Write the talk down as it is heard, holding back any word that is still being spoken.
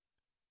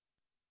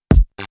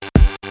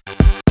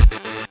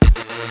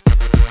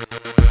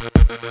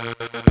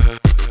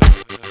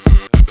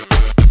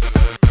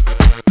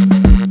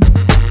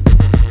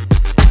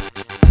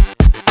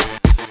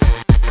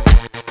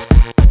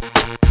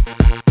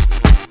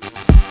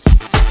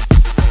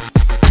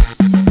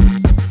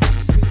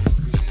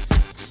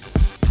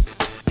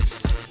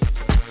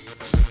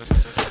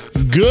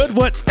Good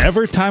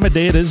whatever time of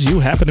day it is you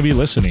happen to be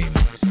listening.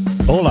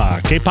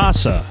 Hola, ¿qué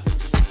pasa?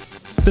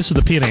 This is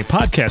the P&A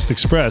Podcast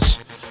Express,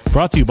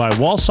 brought to you by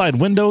Wallside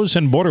Windows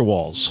and Border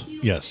Walls.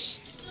 Yes.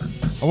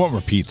 I want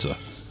more pizza.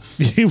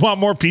 You want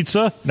more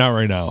pizza? Not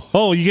right now.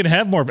 Oh, you can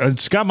have more.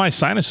 It's got my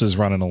sinuses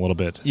running a little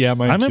bit. Yeah,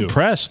 mine I'm too.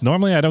 impressed.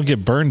 Normally, I don't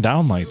get burned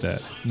down like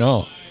that.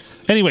 No.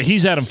 Anyway,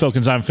 he's Adam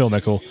Filkins. I'm Phil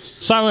Nickel.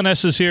 Silent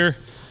S is here.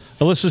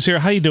 Alyssa's here.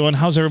 How you doing?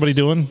 How's everybody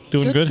doing?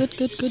 Doing good?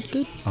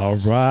 Good. All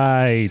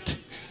right.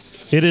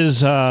 It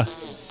is... I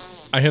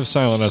have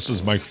Silent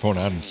S's microphone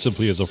on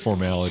simply as a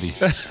formality.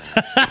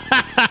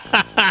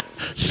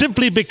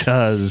 Simply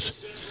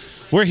because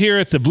we're here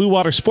at the Blue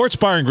Water Sports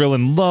Bar and Grill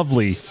in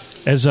lovely,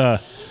 as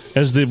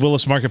the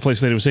Willis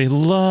Marketplace lady would say,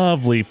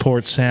 lovely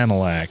Port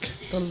Sanilac.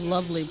 The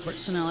lovely Port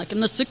Sanilac.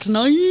 And the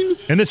 6'9".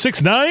 And the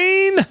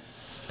 6'9".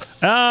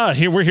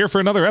 We're here for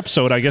another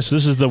episode. I guess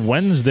this is the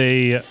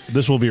Wednesday.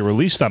 This will be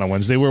released on a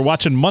Wednesday. We're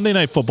watching Monday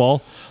Night Football.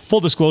 Full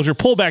disclosure,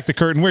 pull back the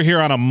curtain. We're here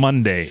on a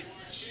Monday.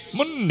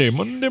 Monday.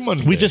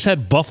 We just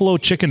had buffalo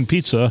chicken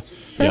pizza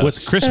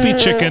with crispy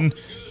chicken,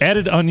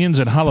 added onions,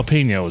 and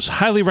jalapeños.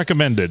 Highly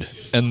recommended.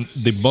 And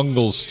the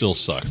Bungles still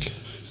suck.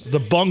 The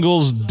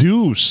Bungles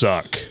do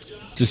suck.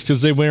 Just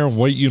because they wear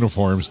white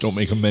uniforms don't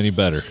make them any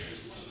better.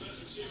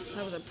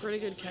 That was a pretty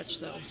good catch,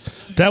 though.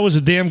 That was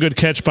a damn good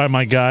catch by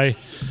my guy.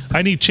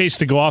 I need Chase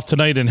to go off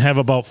tonight and have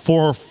about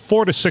four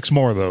to six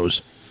more of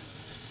those.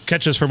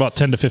 Catches for about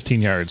 10 to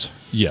 15 yards.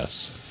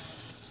 Yes.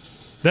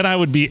 Then I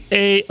would be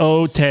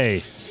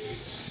A-O-Tay.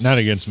 Not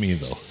against me,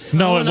 though.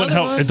 No, it wouldn't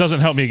help. It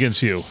doesn't help me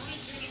against you.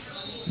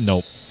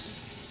 Nope.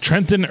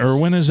 Trenton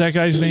Irwin is that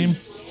guy's name?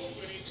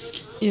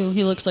 Ew,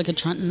 he looks like a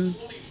Trenton.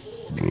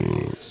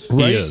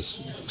 Right? He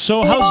is.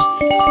 So how's...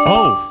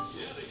 Oh.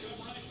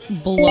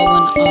 Blowing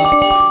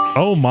up.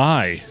 Oh,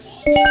 my.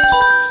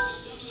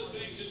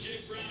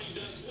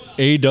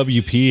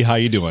 AWP, how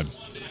you doing?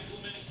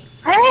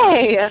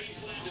 Hey,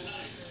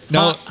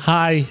 Now,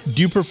 Hi.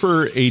 do you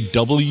prefer a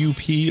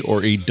WP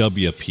or a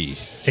WP?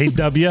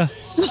 A-W?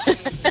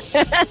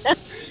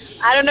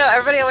 I don't know.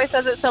 Everybody always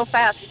says it so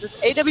fast. It's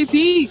just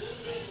AWP.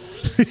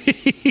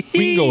 We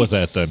can go with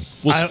that then.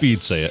 We'll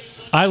speed say it.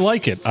 I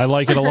like it. I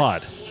like it a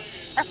lot.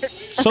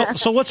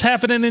 So what's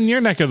happening in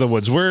your neck of the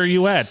woods? Where are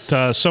you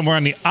at? Somewhere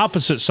on the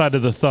opposite side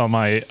of the thumb,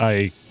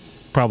 I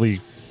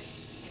probably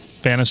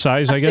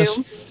fantasize, I guess.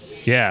 Assume.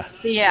 Yeah.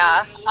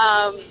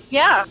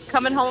 Yeah.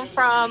 Coming home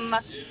from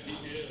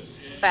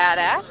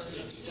Badass.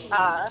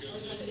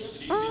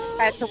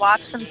 Had to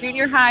watch some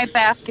junior high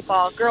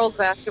basketball, girls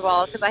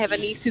basketball, because I have a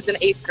niece who's in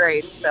 8th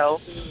grade. So.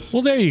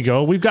 Well, there you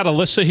go. We've got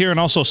Alyssa here, and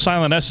also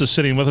Silent S is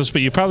sitting with us,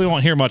 but you probably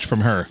won't hear much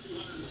from her.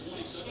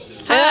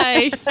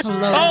 Hi.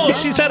 Hello. Oh,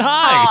 she said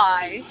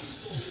hi. Hi.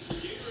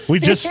 We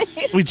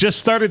just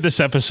started this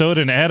episode,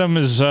 and Adam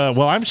is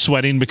I'm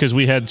sweating because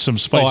we had some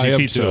spicy I am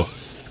pizza. too.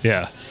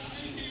 Yeah,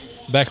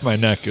 Back of my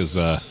neck is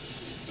got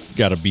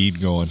a bead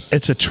going.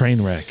 it's a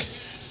train wreck.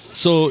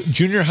 So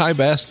junior high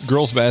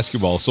girls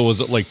basketball. So was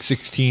it like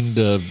 16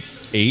 to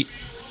 8?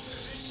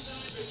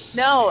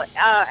 No,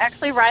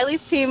 actually,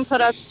 Riley's team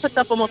puts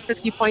up almost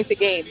 50 points a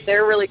game.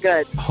 They're really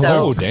good.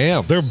 Oh,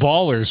 damn. They're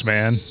ballers,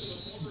 man.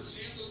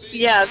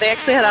 Yeah, they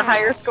actually had a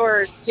higher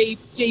score.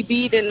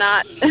 JB did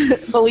not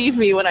believe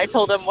me when I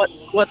told him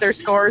what their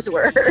scores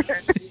were.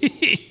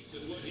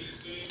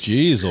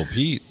 Jeez, oh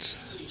Pete.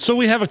 So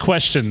we have a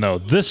question though.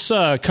 This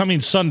coming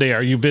Sunday,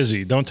 are you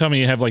busy? Don't tell me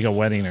you have like a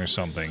wedding or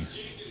something.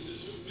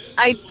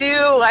 I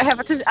do.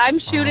 I'm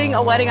shooting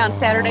a wedding on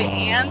Saturday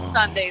and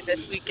Sunday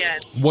this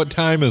weekend. What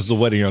time is the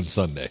wedding on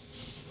Sunday?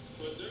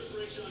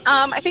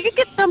 I think it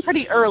gets done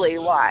pretty early.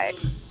 Why?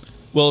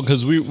 Well,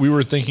 because we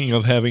were thinking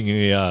of having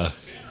a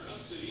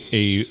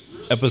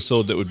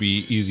episode that would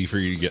be easy for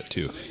you to get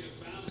to.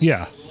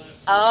 Yeah,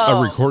 Oh,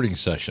 A recording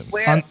session.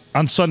 where?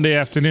 on Sunday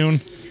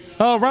afternoon,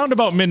 around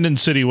about Minden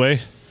City way.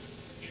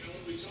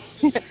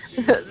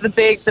 the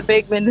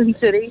big Minden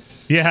City.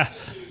 Yeah,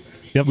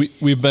 yep.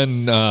 We've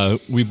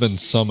been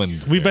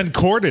summoned. We've been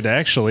courted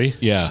actually.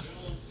 Yeah.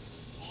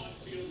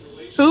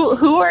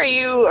 Who are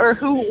you, or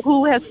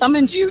who has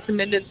summoned you to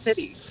Minden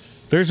City?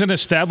 There's an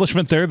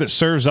establishment there that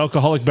serves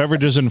alcoholic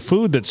beverages and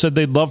food that said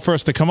they'd love for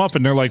us to come up,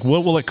 and they're like,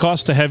 "What will it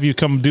cost to have you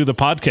come do the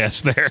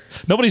podcast there?"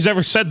 Nobody's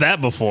ever said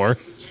that before.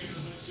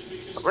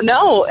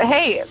 No,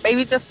 hey,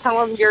 maybe just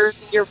tell them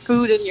your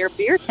food and your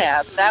beer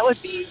tab. That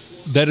would be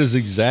That is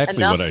exactly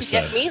enough what I to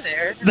said. get me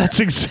there. That's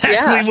exactly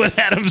Yeah. what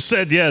Adam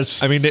said.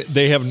 Yes. I mean,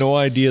 they have no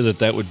idea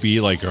that would be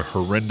like a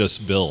horrendous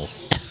bill.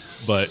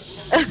 But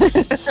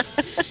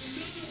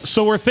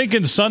So we're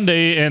thinking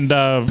Sunday, and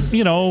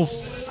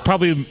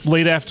probably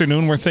late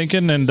afternoon. We're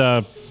thinking, and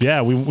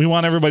we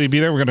want everybody to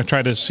be there. We're going to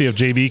try to see if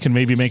JB can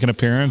maybe make an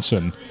appearance,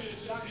 and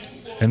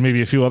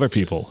maybe a few other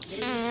people.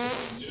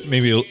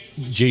 maybe a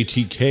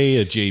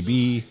JTK, a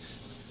JB,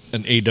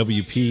 an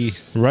AWP,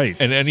 Right.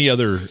 and any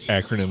other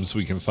acronyms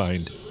we can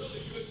find.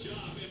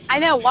 I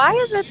know. Why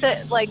is it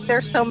that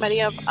there's so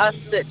many of us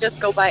that just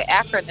go by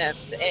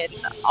acronyms in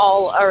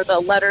all, or the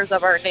letters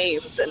of our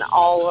names and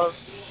all of?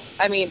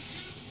 I mean,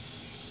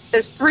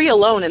 there's 3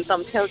 alone in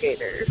some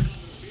tailgaters.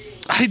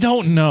 I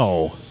don't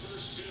know.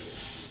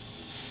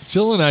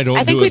 Phil and I don't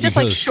I think do we it just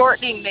like because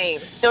shortening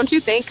names, don't you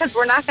think? Because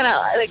we're not gonna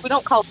we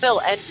don't call Phil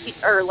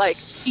NP or like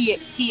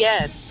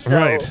PN. So.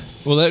 Right.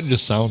 well, that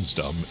just sounds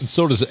dumb, and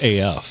so does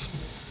AF.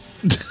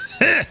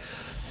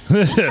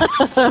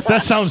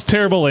 That sounds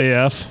terrible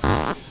AF.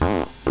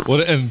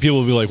 What? And people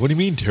will be like, "What do you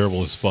mean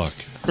terrible as fuck?"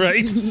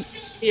 Right?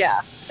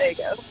 Yeah, there you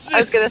go. I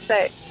was gonna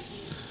say.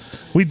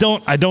 I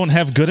don't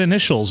have good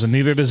initials, and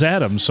neither does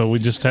Adam, so we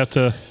just have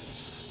to.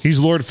 He's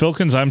Lord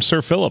Filkins, I'm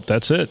Sir Philip.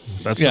 That's it.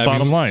 That's the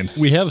bottom line.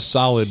 We have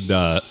solid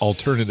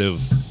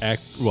alternative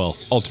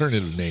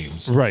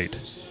names. Right.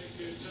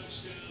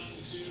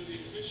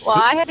 Well,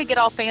 I had to get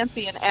all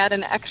fancy and add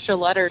an extra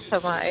letter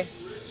to my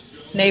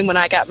name when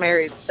I got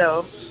married.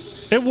 So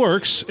It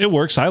works. It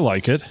works. I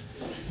like it.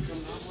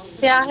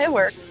 yeah, it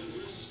worked.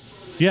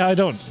 Yeah, I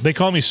don't. They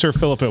call me Sir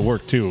Philip at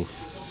work, too,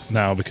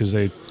 now, because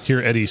they hear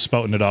Eddie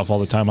spouting it off all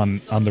the time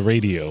on the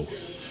radio.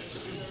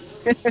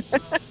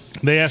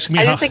 They ask me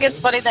I how. just think it's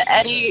funny that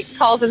Eddie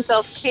calls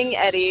himself King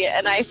Eddie,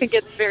 and I think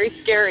it's very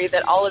scary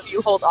that all of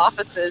you hold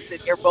offices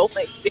and you're both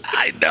like.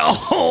 I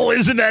know.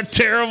 Isn't that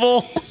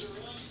terrible?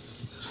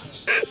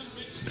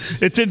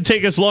 It didn't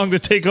take us long to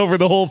take over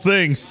the whole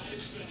thing.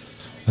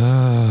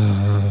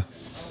 Well,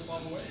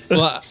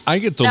 I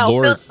get the No,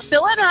 Lord.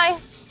 Phil and I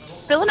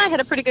had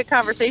a pretty good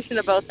conversation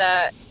about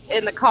that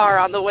in the car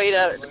on the way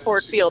to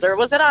Ford Field, or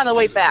was it on the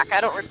way back?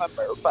 I don't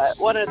remember, but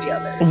one or the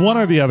other. One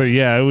or the other,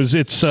 yeah. It was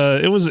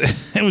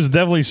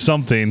definitely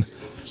something.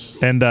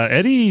 And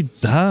Eddie,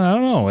 I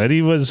don't know.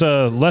 Eddie was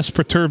less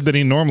perturbed than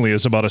he normally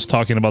is about us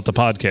talking about the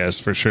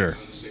podcast, for sure.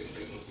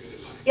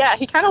 Yeah,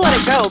 he kind of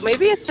let it go.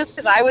 Maybe it's just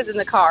because I was in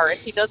the car and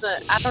he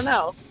doesn't. I don't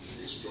know.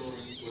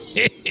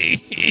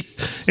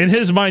 In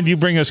his mind, you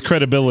bring us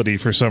credibility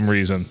for some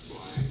reason.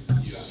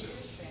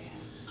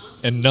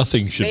 And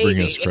nothing should Maybe.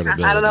 bring us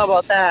credibility. I don't know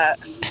about that.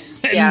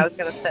 Yeah, I was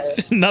gonna say.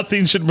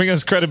 Nothing should bring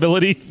us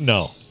credibility.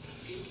 No.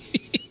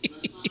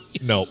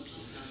 Nope.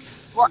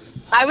 Well,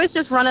 I was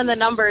just running the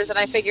numbers, and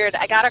I figured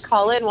I gotta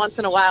call in once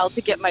in a while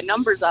to get my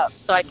numbers up,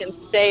 so I can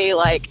stay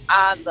like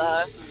on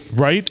the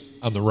Right?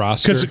 On the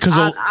roster. Because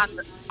on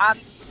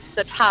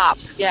the top.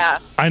 Yeah.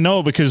 I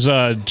know, because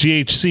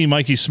GHC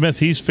Mikey Smith,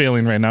 he's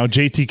failing right now.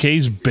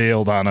 JTK's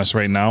bailed on us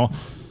right now.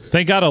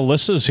 Thank God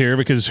Alyssa's here,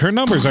 because her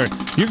numbers are.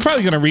 You're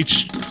probably going to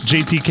reach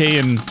JTK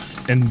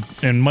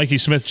and Mikey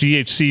Smith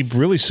GHC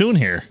really soon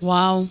here.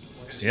 Wow.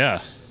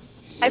 Yeah.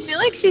 I feel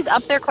like she's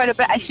up there quite a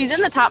bit. She's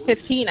in the top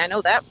 15. I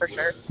know that for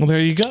sure. Well, there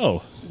you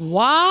go.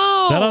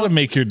 Wow. That ought to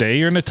make your day.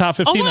 You're in the top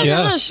 15. Oh my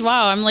Yeah. gosh.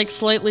 Wow. I'm like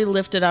slightly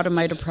lifted out of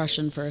my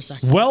depression for a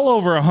second. Well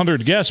over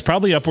 100 guests,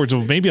 probably upwards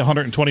of maybe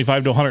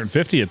 125 to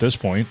 150 at this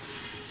point.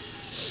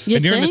 You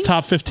And you're in the think?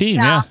 top 15.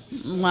 Yeah.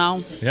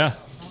 Wow. Yeah.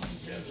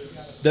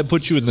 That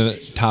puts you in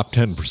the top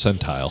 10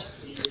 percentile.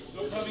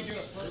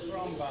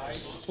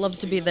 Love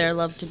to be there.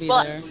 Love to be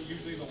Well, there.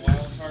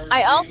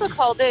 I also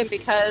called in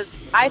because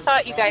I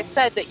thought you guys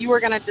said that you were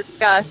going to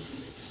discuss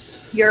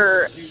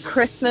your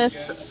Christmas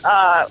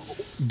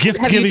Gift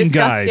have you giving discussed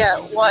guide. yet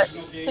what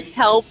to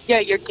tell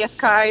your gift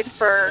guide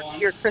for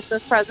your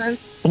Christmas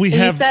presents? We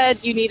And have. you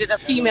said you needed a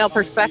female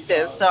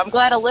perspective, so I'm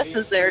glad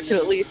Alyssa's there to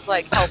at least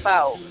like help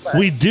out. But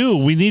We do.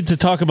 We need to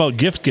talk about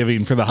gift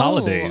giving for the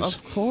holidays. Oh,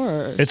 of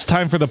course. It's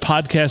time for the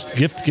podcast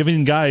Gift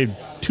Giving Guide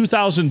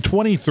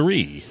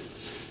 2023.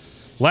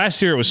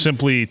 Last year it was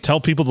simply tell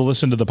people to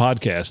listen to the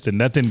podcast,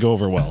 and that didn't go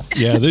over well.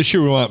 Yeah, this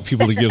year we want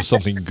people to give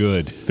something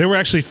good. There were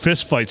actually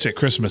fist fights at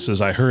Christmas,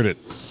 as I heard it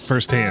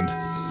firsthand.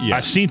 Yeah.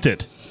 I seen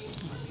it.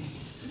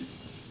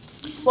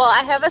 well,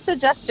 I have a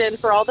suggestion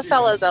for all the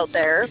fellas out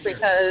there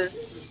because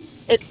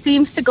it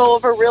seems to go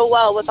over real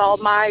well with all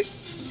my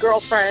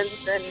girlfriends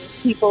and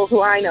people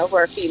who I know who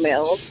are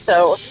females.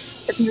 So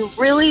if you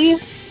really,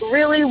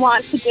 really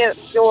want to give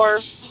your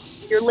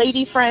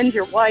lady friend,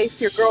 your wife,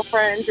 your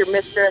girlfriend, your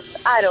mistress,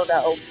 I don't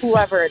know,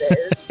 whoever it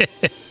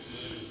is,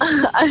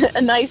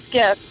 a nice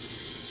gift,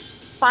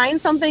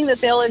 find something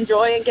that they'll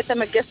enjoy and get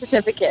them a gift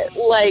certificate.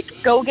 Like,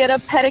 go get a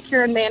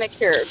pedicure and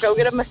manicure. Go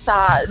get a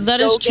massage.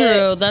 That is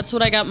true. That's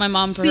what I got my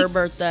mom for her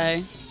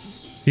birthday.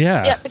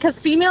 Yeah, because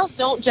females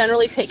don't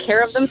generally take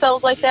care of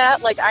themselves like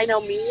that. Like, I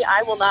know me,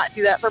 I will not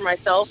do that for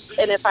myself.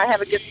 And if I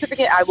have a gift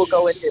certificate, I will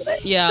go and do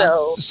it.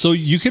 Yeah. So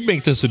you could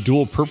make this a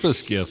dual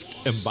purpose gift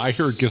and buy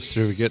her a gift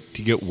certificate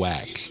to get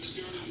waxed.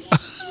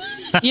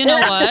 You know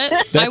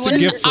what? That's a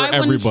gift for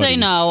I wouldn't say everybody.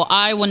 no.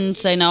 I wouldn't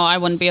say no. I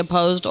wouldn't be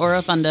opposed or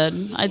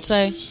offended. I'd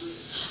say,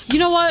 you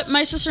know what?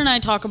 My sister and I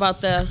talk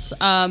about this.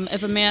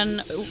 If a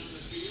man,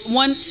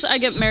 once I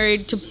get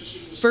married,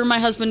 for my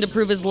husband to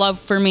prove his love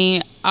for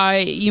me,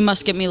 you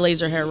must get me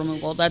laser hair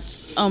removal.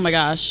 That's, oh my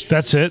gosh.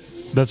 That's it.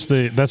 That's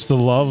the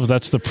love.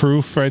 That's the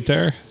proof right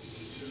there.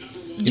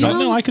 You know,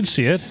 No, I can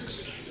see it.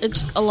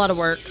 it's a lot of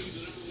work.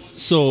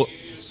 So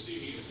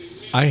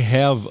I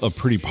have a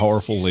pretty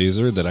powerful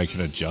laser that I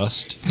can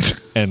adjust,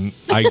 and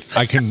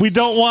I can. We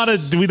don't want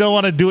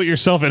to do it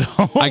yourself at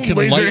home. I can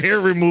Laser light-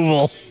 hair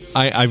removal.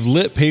 I've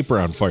lit paper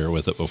on fire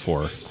with it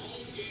before.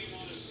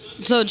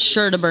 So it's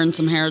sure to burn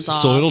some hairs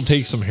off. So it'll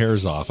take some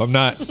hairs off. I'm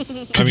not.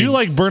 Could you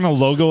like burn a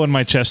logo in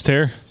my chest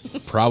hair?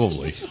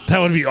 Probably. That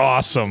would be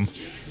awesome.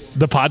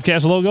 The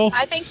podcast logo?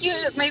 I think you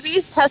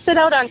maybe test it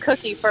out on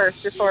Cookie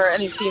first before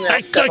any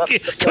female.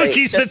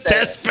 Cookie's the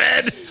test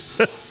bed.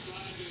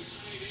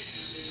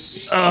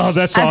 Oh,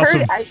 that's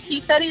awesome. He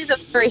said he's a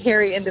very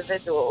hairy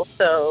individual,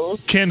 so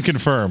Can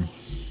confirm.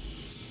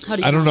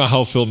 I don't know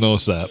how Phil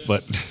knows that,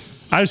 but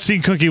I've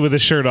seen Cookie with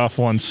his shirt off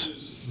once.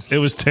 It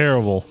was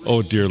terrible.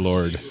 oh dear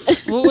Lord.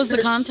 What was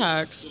the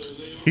context?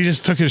 He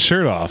just took his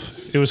shirt off.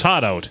 It was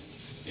hot out.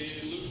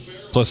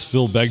 Plus,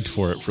 Phil begged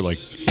for it for like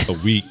a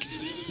week.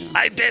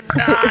 I did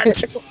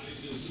not.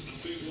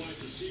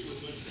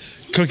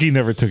 Cookie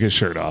never took his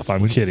shirt off.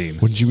 I'm kidding.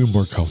 Wouldn't you be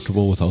more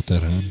comfortable without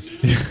that on?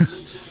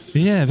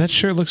 Yeah, that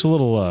shirt looks a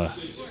little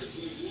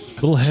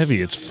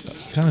heavy. It's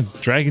kind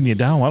of dragging you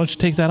down. Why don't you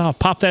take that off?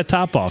 Pop that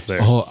top off there.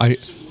 Oh,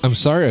 I'm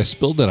sorry I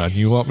spilled it on you.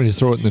 You want me to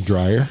throw it in the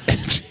dryer?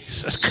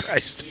 Jesus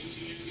Christ.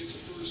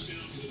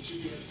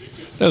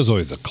 That was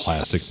always a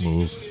classic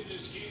move.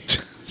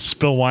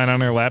 Spill wine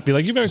on her lap. Be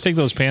like, you better take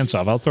those pants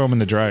off. I'll throw them in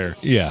the dryer.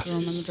 Yeah. Throw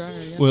them in the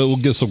dryer, yeah. We'll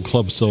get some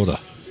club soda.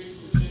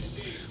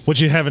 What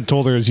you haven't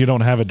told her is you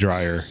don't have a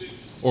dryer.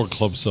 Or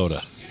club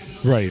soda.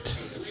 Right.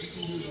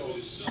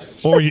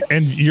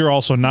 And you're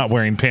also not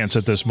wearing pants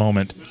at this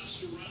moment.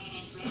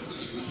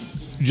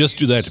 Just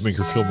do that to make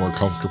her feel more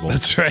comfortable.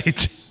 That's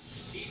right.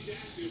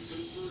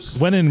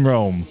 When in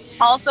Rome.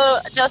 Also,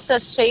 just a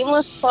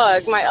shameless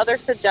plug, my other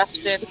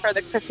suggestion for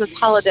the Christmas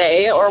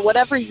holiday or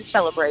whatever you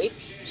celebrate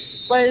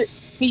was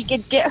we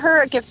could get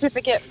her a gift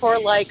certificate for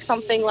like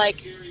something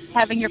like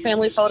having your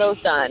family photos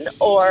done,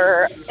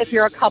 or if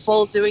you're a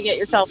couple, doing it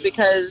yourself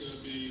because,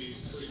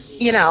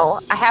 you know,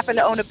 I happen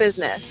to own a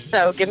business.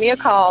 So give me a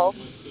call.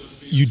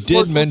 You did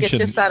We'll mention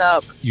get you set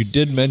up. You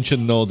did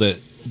mention though that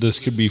this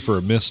could be for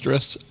a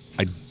mistress.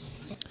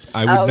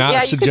 I would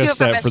not suggest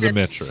that for the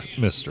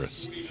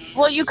mistress.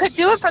 Well, you could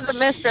do it for the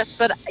mistress,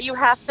 but you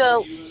have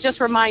to just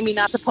remind me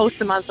not to post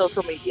them on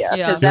social media because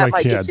Yeah. that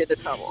might get you into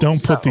trouble.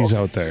 Don't put these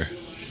out there.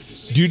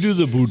 Do you do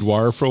the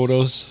boudoir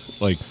photos?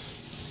 Like,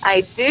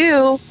 I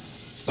do.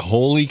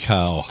 holy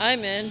cow!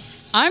 I'm in.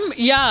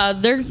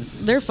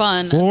 They're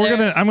fun.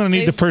 Well, I'm gonna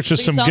need to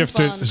purchase some sound gift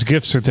fun.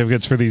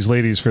 certificates for these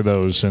ladies for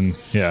those, and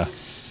yeah,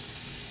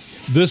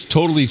 This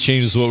totally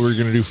changes what we're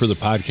going to do for the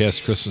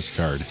podcast Christmas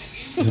card.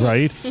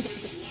 right.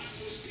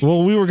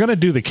 Well, we were gonna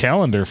do the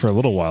calendar for a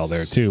little while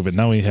there too, but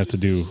now we have to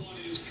do.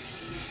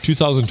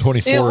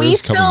 2024 Dude,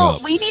 is coming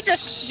up. We need to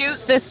shoot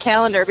this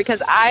calendar because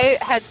I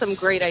had some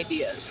great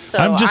ideas. So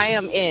I'm just I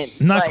am in.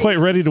 Not quite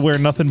ready to wear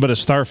nothing but a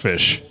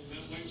starfish.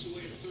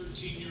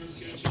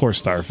 Poor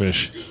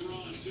starfish.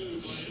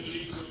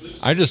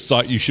 I just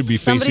thought you should be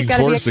facing Somebody's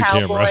gotta towards be the a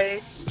camera.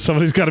 cowboy.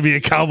 Somebody's got to be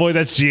a cowboy.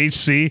 That's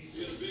GHC.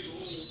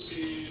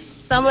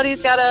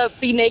 Somebody's got to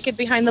be naked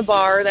behind the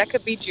bar. That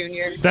could be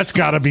Junior. That's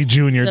got to be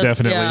Junior,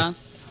 definitely. Yeah.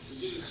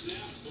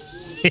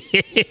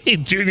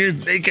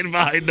 Junior's naked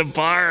behind the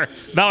bar.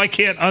 Now I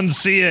can't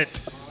unsee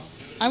it.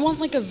 I want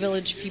like a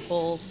Village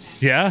People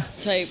Yeah?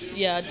 type,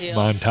 deal.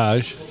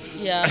 Montage.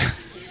 Yeah.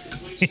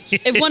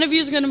 If one of you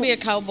is going to be a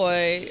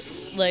cowboy,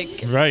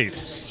 like, Right.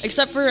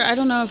 except for, I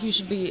don't know if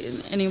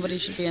anybody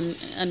should be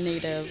a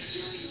native.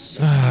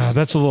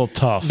 That's a little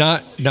tough.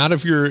 Not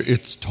if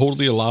it's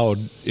totally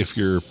allowed if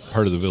you're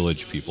part of the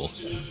Village People.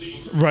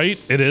 Right?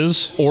 It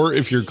is. Or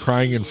if you're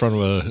crying in front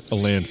of a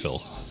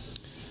landfill.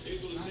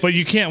 But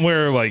you can't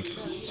wear, like,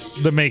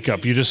 the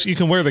makeup. You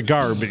can wear the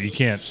garb, but you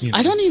can't.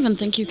 I don't even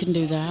think you can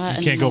do that.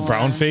 You can't go anymore.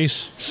 brown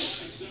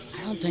face.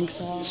 I don't think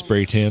so.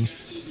 Spray tan.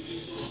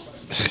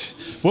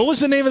 What was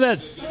the name of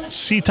that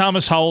C.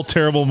 Thomas Howell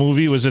terrible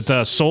movie? Was it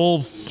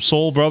Soul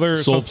Brother? Or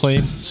Soul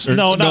something? Plane?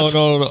 No, not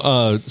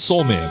No.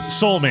 Soul Man.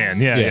 Soul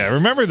Man. Yeah.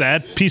 Remember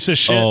that piece of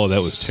shit? Oh,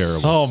 that was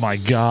terrible. Oh my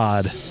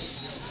God.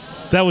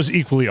 That was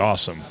equally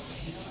awesome.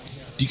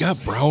 Do you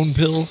got brown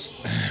pills?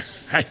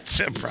 I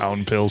said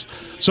brown pills.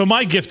 So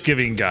my gift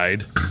giving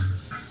guide.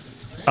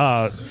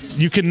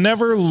 You can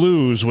never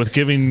lose with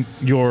giving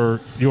your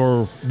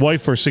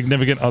wife or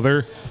significant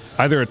other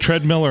either a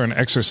treadmill or an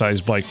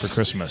exercise bike for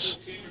Christmas.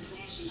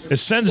 It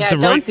sends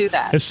don't do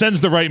that. It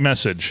sends the right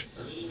message.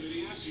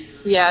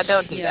 Yeah,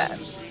 don't do Yeah. that.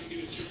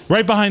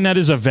 Right behind that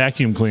is a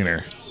vacuum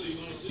cleaner.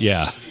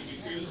 Yeah.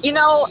 You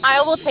know,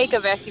 I will take a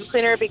vacuum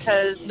cleaner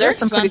because there's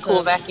some pretty cool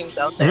expensive. vacuums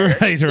out there.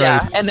 Right.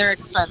 Yeah, and they're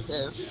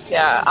expensive.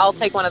 Yeah, I'll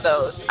take one of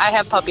those. I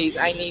have puppies.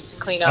 I need to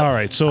clean up. All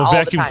right, so a all the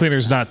vacuum time. cleaner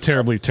is not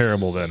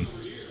terrible then.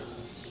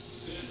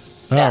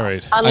 Yeah. All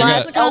right.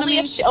 Unless got-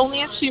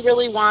 only if she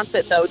really wants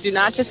it though. Do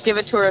not just give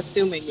it to her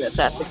assuming that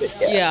that's a good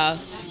gift. Yeah.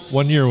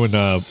 One year when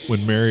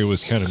Mary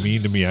was kind of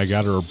mean to me, I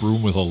got her a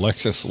broom with a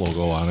Lexus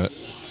logo on it.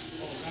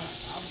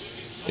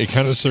 It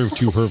kind of served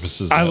two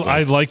purposes. that way.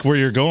 I like where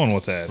you're going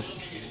with that.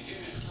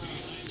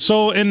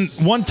 So, in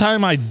one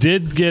time I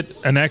did get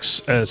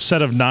a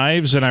set of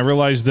knives, and I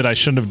realized that I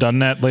shouldn't have done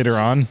that later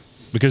on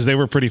because they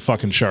were pretty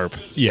fucking sharp.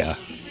 Yeah.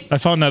 I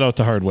found that out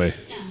the hard way.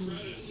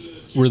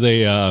 Were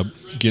they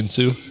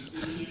Ginsu?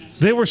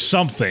 They were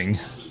something.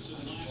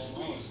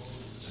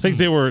 think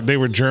they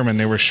were German.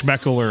 They were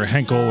Schmeckel or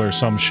Henkel or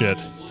some shit.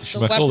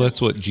 Schmeckel,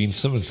 that's what Gene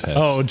Simmons has.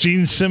 Oh,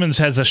 Gene Simmons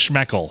has a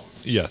Schmeckel.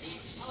 Yes.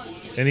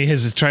 And he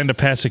is trying to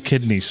pass a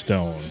kidney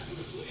stone.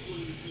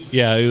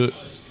 Yeah,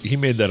 he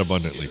made that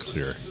abundantly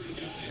clear.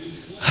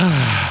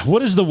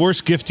 What is the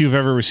worst gift you've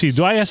ever received?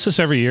 Do I ask this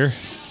every year?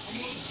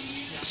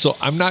 So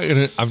I'm not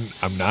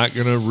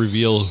gonna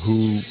reveal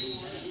who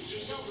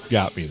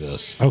got me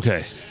this.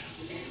 Okay.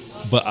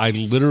 But I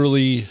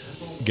literally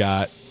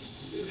got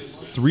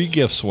 3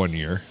 gifts one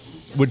year,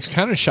 which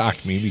kind of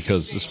shocked me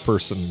because this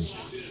person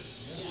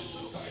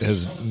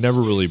has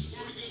never really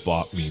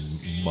bought me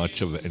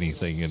much of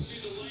anything. And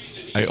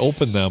I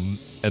opened them,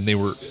 and they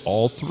were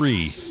all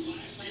 3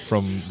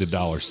 from the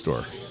dollar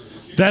store.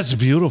 That's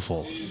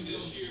beautiful.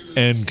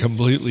 And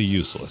completely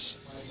useless.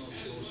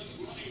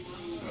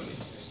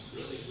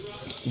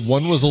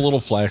 One was a little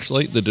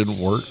flashlight that didn't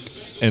work,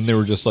 and they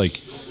were just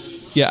like,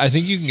 yeah, I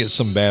think you can get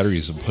some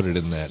batteries and put it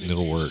in that and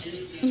it'll work.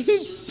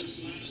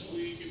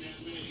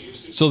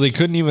 So they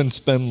couldn't even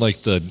spend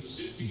like the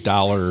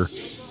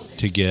 $1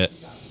 to get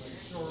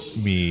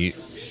me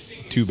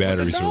 2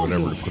 batteries or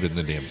whatever to put in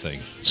the damn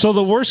thing. So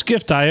the worst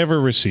gift I ever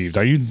received,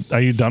 are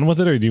you done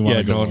with it, or do you want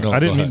to go? No, I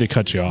didn't go mean to ahead.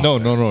 cut you off.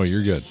 No,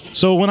 you're good.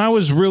 So when I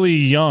was really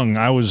young,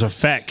 I was a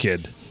fat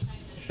kid.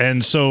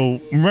 And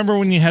so remember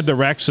when you had the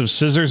racks of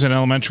scissors in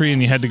elementary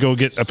and you had to go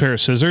get a pair of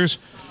scissors?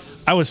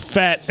 I was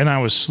fat and I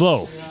was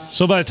slow.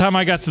 So by the time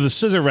I got to the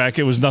scissor rack,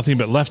 it was nothing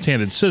but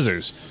left-handed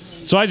scissors.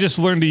 So I just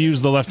learned to use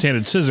the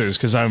left-handed scissors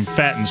because I'm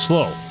fat and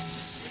slow.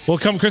 Well,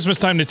 come Christmas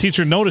time, the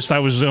teacher noticed I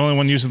was the only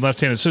one using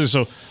left-handed scissors,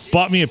 so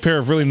bought me a pair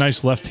of really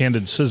nice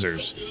left-handed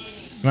scissors.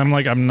 And I'm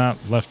like, I'm not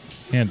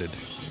left-handed.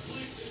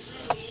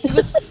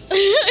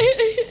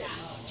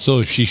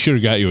 So she should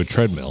have got you a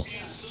treadmill.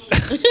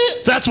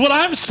 That's what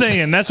I'm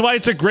saying. That's why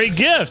it's a great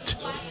gift.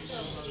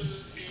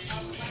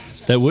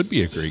 That would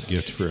be a great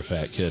gift for a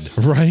fat kid.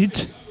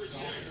 Right?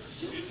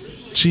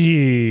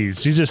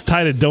 Jeez. She just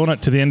tied a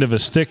donut to the end of a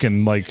stick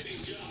and, like,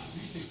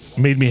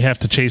 made me have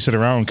to chase it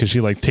around because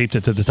she, like, taped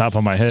it to the top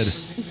of my head.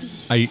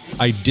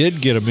 I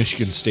did get a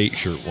Michigan State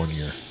shirt one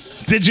year.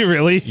 Did you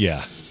really?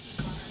 Yeah.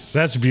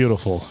 That's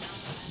beautiful.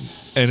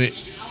 And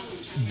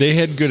they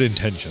had good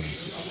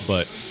intentions,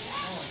 but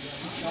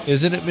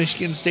isn't it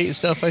Michigan State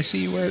stuff I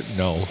see you wear?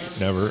 No,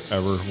 never,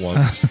 ever,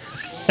 once.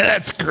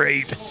 That's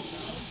great.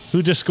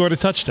 Who just scored a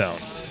touchdown?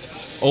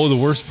 Oh, the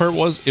worst part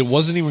was it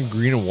wasn't even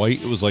green and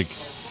white. It was like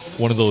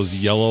one of those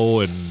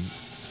yellow and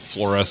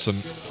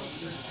fluorescent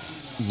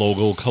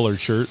logo colored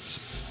shirts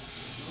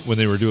when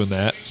they were doing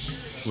that,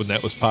 when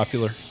that was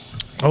popular.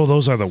 Oh,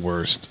 those are the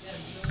worst.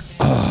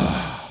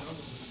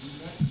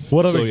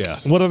 What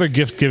other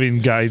gift giving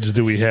guides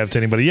do we have to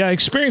anybody? Yeah,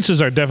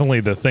 experiences are definitely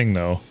the thing,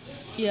 though.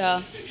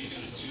 Yeah.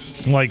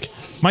 Like,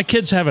 my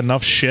kids have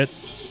enough shit,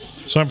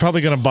 so I'm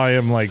probably going to buy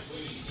them, like,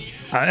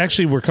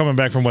 actually, we're coming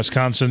back from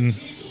Wisconsin,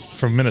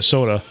 from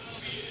Minnesota.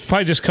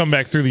 Probably just come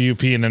back through the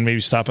UP and then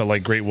maybe stop at,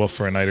 like, Great Wolf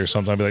for a night or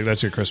something. I'll be like,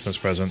 that's your Christmas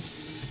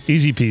present.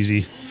 Easy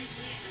peasy.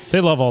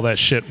 They love all that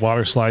shit,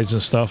 water slides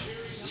and stuff.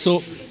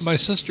 So my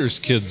sister's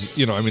kids,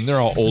 they're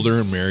all older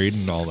and married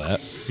and all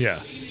that. Yeah.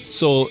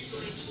 So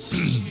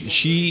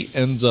she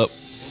ends up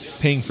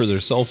paying for their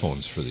cell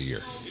phones for the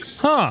year.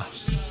 Huh.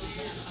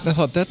 And I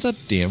thought, that's a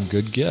damn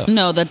good gift.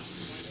 No,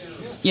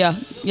 yeah.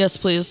 Yes,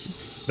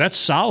 please. That's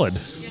solid.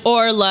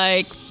 Or,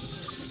 like,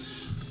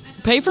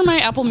 pay for my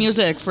Apple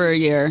Music for a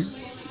year.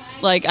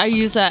 Like, I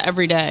use that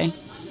every day.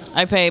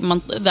 I pay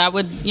monthly.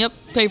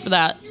 Pay for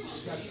that.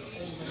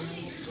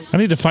 I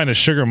need to find a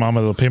sugar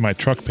mama that'll pay my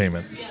truck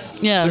payment.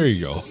 Yeah. There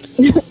you go.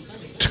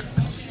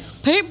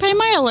 Pay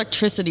my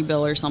electricity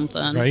bill or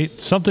something. Right?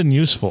 Something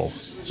useful.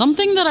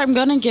 Something that I'm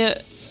going to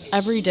get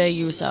everyday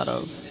use out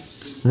of.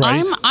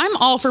 Right? I'm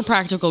all for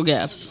practical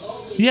gifts.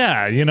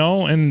 Yeah,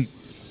 and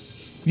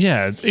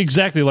yeah,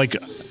 exactly. Like,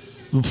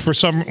 for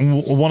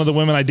one of the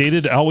women I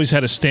dated always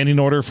had a standing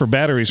order for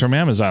batteries from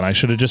Amazon. I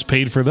should have just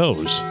paid for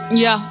those.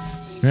 Yeah.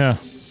 Yeah.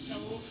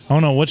 I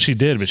don't know what she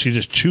did, but she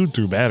just chewed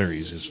through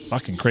batteries. It's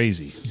fucking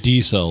crazy.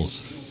 D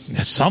cells.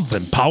 It's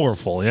something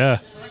powerful, yeah.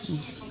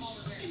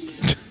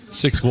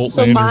 6-volt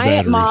So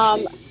lantern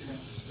my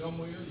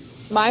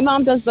batteries.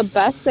 mom does the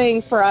best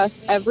thing for us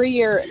every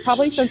year,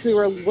 probably since we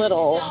were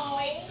little,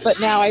 but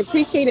now I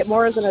appreciate it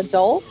more as an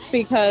adult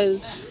because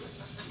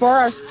for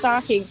our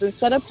stockings,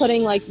 instead of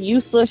putting like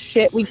useless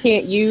shit we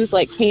can't use,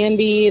 like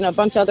candy and a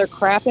bunch of other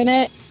crap in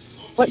it,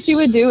 what she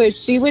would do is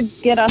she would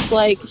get us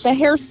like the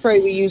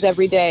hairspray we use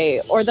every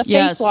day or the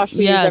face wash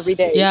we use every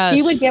day. Yes.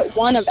 She would get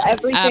one of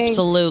everything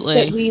Absolutely.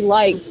 that we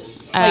liked.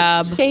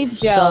 Like shave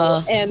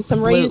gel and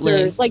some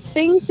razors, like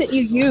things that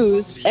you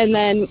use. And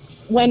then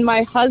when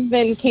my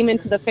husband came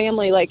into the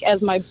family, like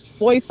as my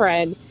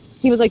boyfriend,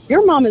 he was like,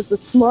 your mom is the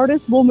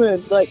smartest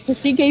woman, like, because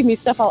she gave me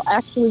stuff I'll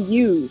actually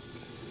use.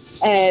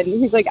 And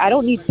he's like, I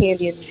don't need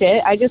candy and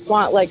shit. I just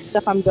want like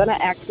stuff I'm gonna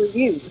actually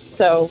use.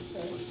 So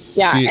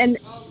yeah. And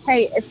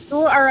hey, if you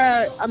are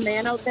a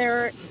man out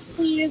there,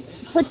 please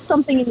put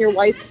something in your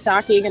wife's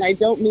stocking, and I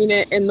don't mean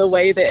it in the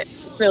way that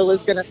Phil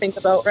is going to think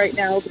about right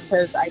now,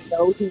 because I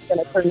know he's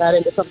going to turn that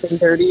into something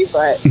dirty.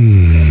 But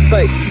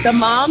the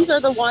moms are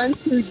the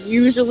ones who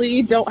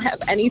usually don't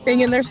have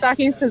anything in their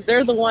stockings, because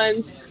they're the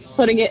ones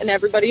putting it in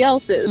everybody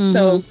else's.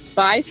 So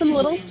buy some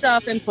little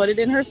stuff and put it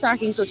in her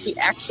stocking so she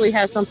actually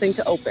has something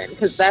to open,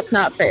 because that's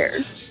not fair.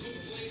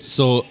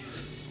 So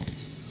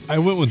I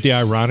went with the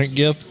ironic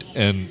gift,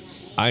 and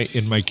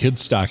in my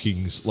kids'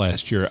 stockings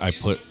last year, I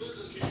put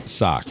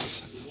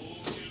socks.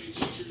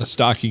 A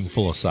stocking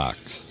full of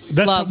socks.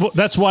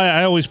 That's why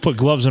I always put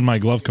gloves in my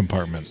glove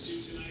compartment.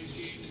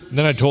 And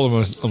then I told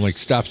him, I'm like,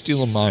 stop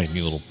stealing mine,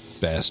 you little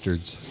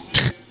bastards.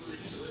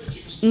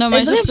 No, my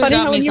Isn't it sister funny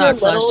got how me when you were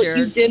socks last little, year.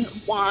 you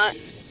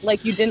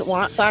didn't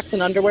want socks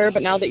and underwear,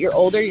 but now that you're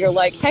older, you're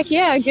like, heck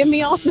yeah, give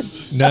me all the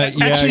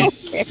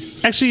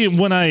Actually,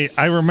 when I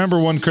remember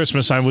one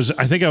Christmas, I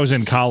think I was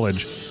in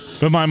college,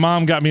 but my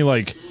mom got me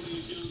like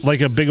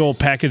a big old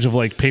package of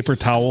like paper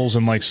towels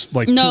and like two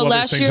other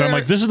last things. year, I'm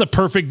like, this is the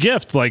perfect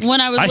gift. Like,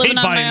 when I was living hate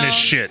on buying my this own,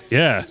 shit.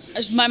 Yeah.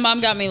 My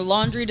mom got me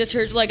laundry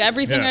detergent, like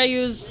everything Yeah. I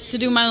use to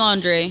do my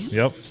laundry.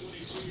 Yep.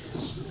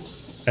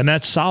 And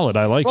that's solid.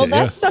 I like Well, it.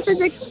 that stuff is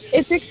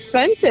it's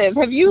expensive.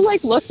 Have you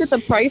like looked at the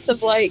price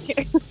of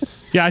like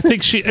Yeah, I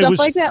think stuff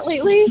like that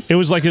lately? It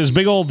was like this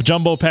big old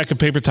jumbo pack of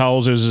paper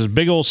towels. There was this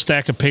big old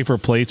stack of paper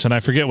plates, and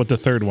I forget what the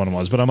third one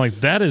was. But I'm like,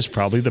 that is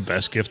probably the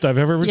best gift I've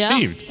ever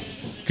received,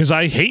 because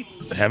I hate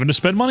having to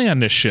spend money on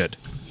this shit.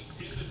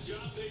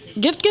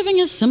 Gift giving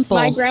is simple.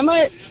 My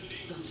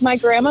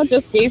grandma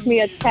just gave me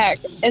a check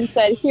and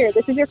said, "Here,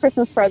 this is your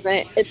Christmas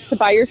present. It's to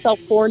buy yourself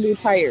 4 new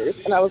tires."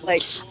 And I was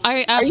like,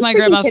 I asked you my freaking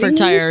grandma for kidding me?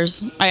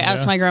 tires. I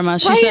asked my grandma.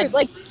 She tires. said,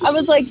 Like, I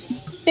was like,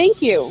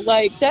 thank you.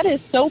 Like, that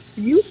is so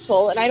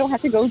useful, and I don't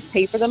have to go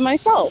pay for them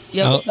myself.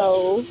 Yep.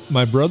 So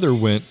My brother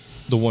went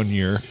the one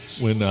year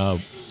when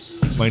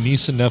my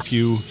niece and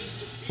nephew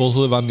both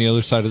live on the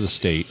other side of the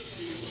state,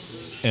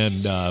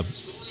 and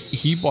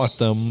he bought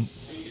them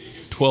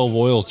 12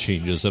 oil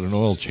changes at an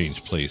oil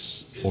change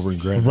place over in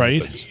Grand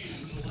Rapids.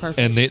 perfect.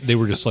 And they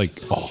were just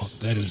like, oh,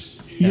 that is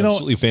You know,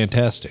 absolutely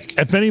fantastic.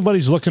 If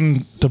anybody's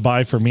looking to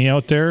buy for me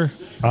out there,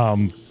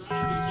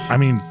 I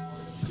mean,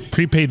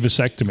 prepaid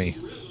vasectomy,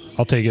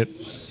 I'll take it.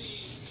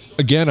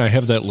 Again, I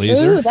have that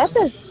laser. ooh, that's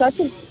such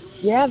a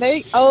yeah.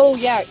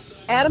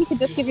 Adam could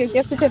just give you a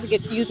gift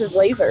certificate to use his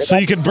laser. So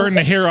you can burn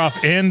the hair off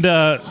and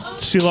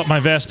seal up my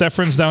vas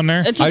deferens down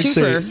there. It's a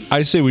twofer.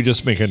 I say we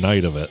just make a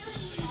night of it.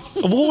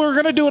 Well, we're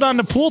going to do it on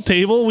the pool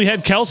table. We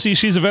had Kelsey.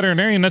 She's a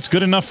veterinarian. That's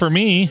good enough for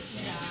me.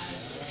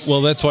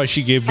 Well, that's why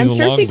she gave me I'm the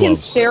sure long she can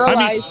gloves.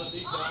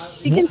 sterilize.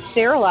 She can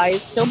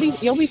sterilize.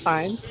 You'll be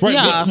fine. Right.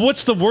 Yeah.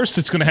 What's the worst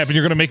that's going to happen?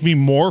 You're going to make me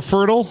more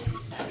fertile?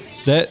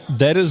 That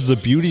is the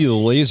beauty of the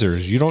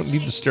lasers. You don't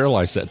need to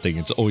sterilize that thing.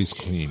 It's always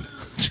clean.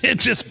 It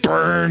just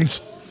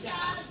burns.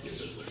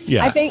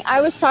 Yeah. I think I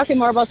was talking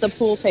more about the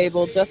pool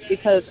table just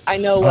because I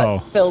know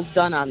what Phil's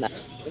done on that.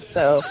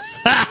 So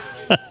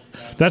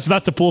That's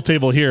not the pool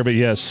table here, but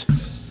yes.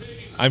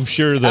 I'm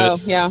sure that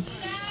yeah.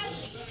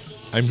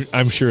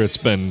 I'm sure it's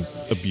been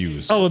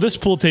abused. Oh, this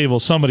pool table,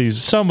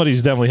 somebody's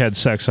definitely had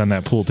sex on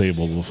that pool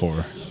table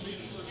before.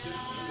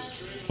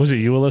 Was it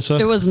you, Alyssa?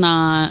 It was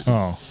not.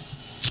 Oh.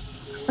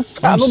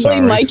 Probably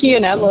sorry. Mikey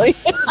and Emily.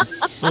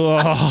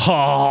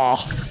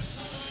 Oh.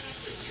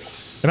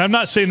 And I'm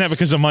not saying that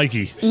because of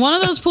Mikey. One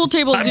of those pool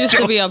tables used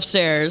to be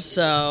upstairs,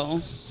 so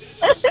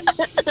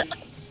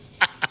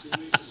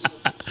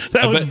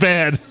That was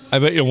bad. I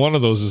bet you one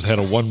of those has had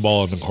a 1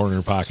 ball in the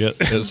corner pocket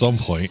at some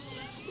point.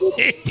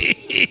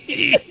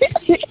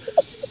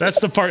 That's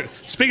the part.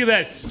 Speaking of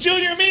that,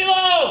 Junior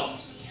Milo!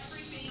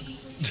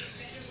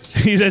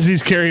 He says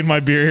he's carrying my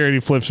beer here and he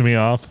flips me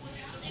off.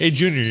 Hey,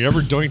 Junior, you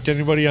ever doinked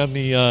anybody on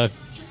the You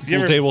pool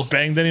ever table?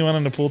 banged anyone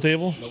on the pool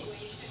table?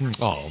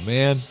 Oh,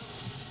 man.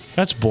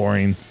 That's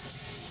boring.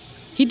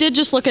 he did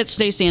just look at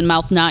Stacy and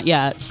mouth not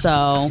yet.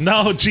 So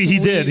No, gee, he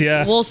did,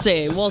 yeah. we'll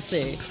see. We'll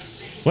see.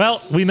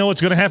 Well, we know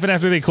what's going to happen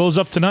after they close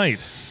up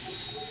tonight.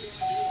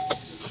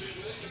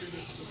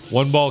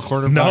 1 ball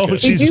corner No,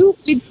 pocket.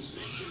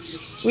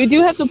 We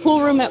do have the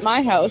pool room at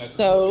my house,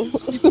 so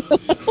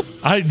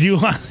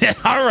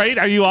All right.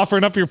 Are you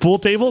offering up your pool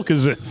table?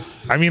 Because,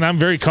 I mean, I'm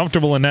very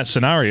comfortable in that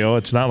scenario.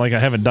 It's not like I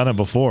haven't done it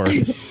before.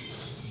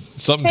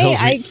 Something hey,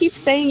 tells me I keep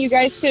saying you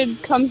guys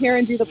should come here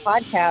and do the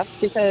podcast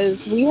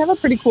because we have a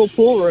pretty cool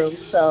pool room.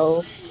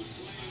 So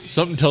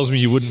something tells me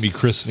you wouldn't be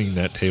christening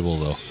that table,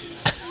 though.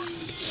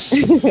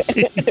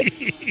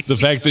 The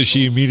fact that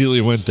she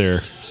immediately went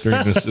there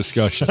during this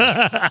discussion.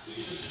 no,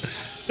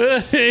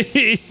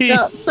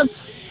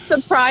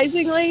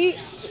 surprisingly,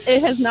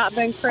 it has not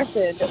been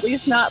christened. At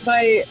least not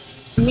by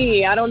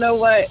me. I don't know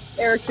what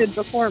Eric did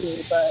before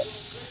me, but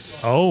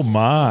Oh,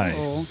 my.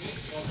 Oh.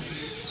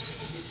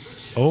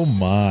 Oh,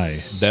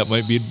 my. That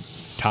might be a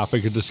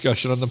topic of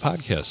discussion on the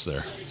podcast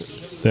there.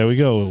 There we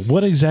go.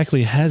 What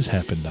exactly has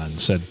happened on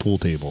said pool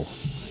table?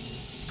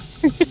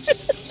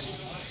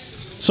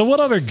 So what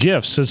other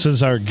gifts? This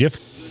is our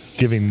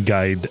gift-giving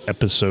guide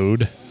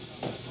episode.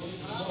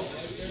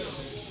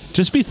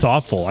 Just be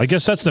thoughtful. I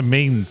guess that's the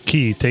main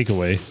key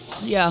takeaway.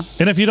 Yeah.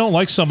 And if you don't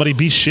like somebody,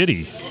 be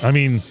shitty. I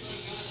mean,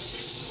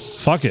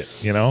 fuck it,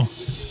 you know?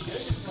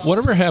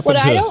 Whatever happened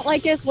What to... I don't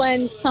like is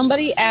when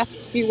somebody asks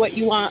you what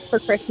you want for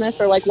Christmas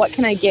or like, what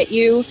can I get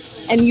you?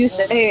 And you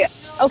say,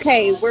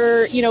 okay,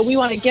 we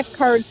want a gift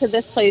card to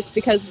this place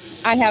because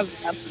I have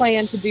a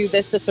plan to do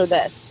this, or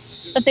this.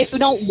 But they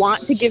don't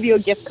want to give you a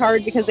gift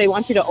card because they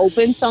want you to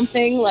open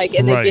something, like,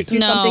 and Right. they give you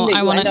No, something that I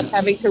you wanna- end up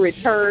having to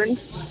return.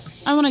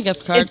 I want a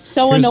gift card. It's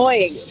so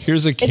annoying.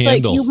 Here's a It's like,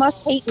 candle. you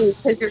must hate me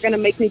because you're going to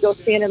make me go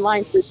stand in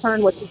line to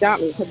return what you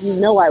got me because you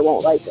know I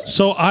won't like it.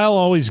 So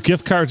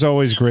gift cards are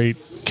always great.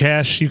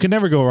 Cash, you can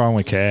never go wrong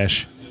with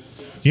cash.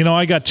 You know,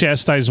 I got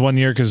chastised one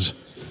year because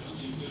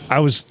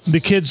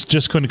the kids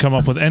just couldn't come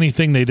up with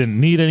anything. They didn't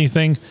need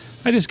anything.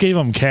 I just gave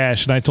them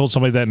cash, and I told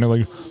somebody that, and they're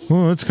like,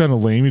 oh, that's kind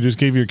of lame. You just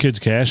gave your kids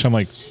cash. I'm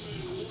like,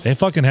 they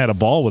fucking had a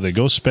ball with it.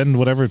 Go spend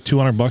whatever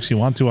 $200 you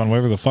want to on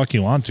whatever the fuck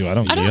you want to. I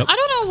don't I don't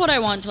know what I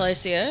want till I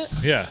see it.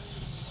 Yeah.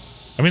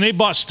 I mean, they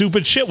bought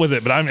stupid shit with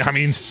it, but I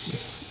mean,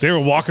 they were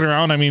walking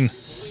around. I mean,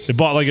 they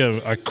bought like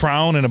a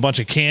crown and a bunch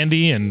of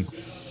candy and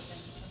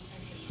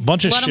a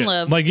bunch of Let 'em shit.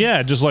 live. Like,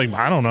 yeah, just like,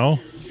 I don't know.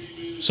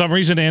 Some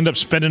reason they end up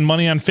spending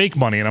money on fake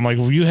money. And I'm like,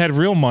 well, you had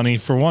real money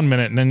for 1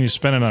 minute and then you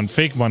spend it on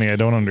fake money. I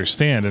don't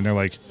understand. And they're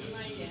like,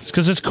 it's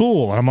because it's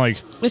cool. And I'm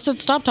like, They said,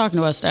 stop talking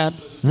to us, Dad.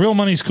 real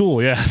money's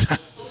cool, yeah.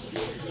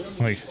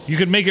 Like, you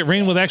could make it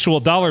rain with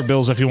actual dollar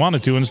bills if you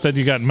wanted to. Instead,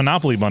 you got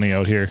Monopoly money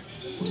out here.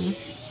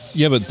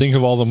 Yeah, but think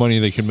of all the money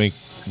they could make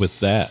with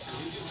that.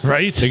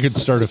 Right? They could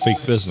start a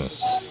fake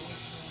business.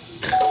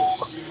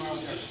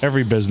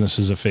 Every business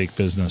is a fake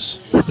business.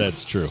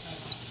 That's true.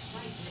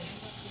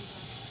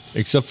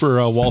 Except for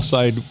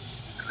wall-side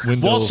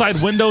window.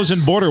 Wall-side windows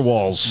and border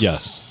walls.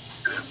 Yes.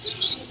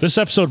 This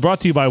episode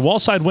brought to you by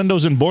Wall-side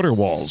windows and border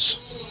walls.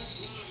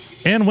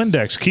 And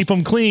Windex. Keep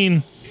them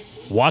clean.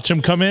 Watch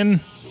them come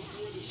in.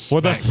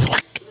 Or the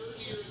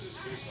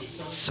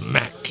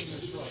Smack.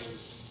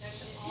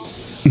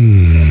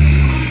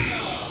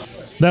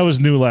 That was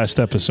new last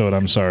episode.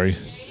 I'm sorry.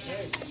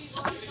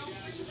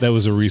 That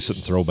was a recent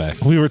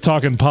throwback. We were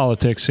talking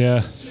politics,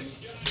 yeah.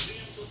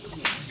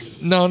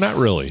 No, not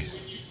really.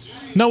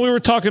 No, we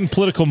were talking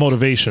political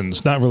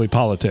motivations, not really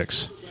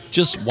politics.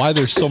 Just why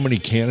there's so many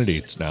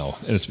candidates now,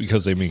 and it's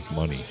because they make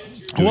money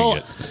doing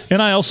it.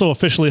 And I also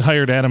officially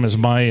hired Adam as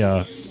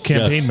my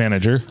campaign Yes.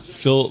 manager.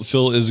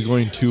 Phil is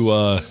going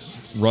to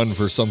run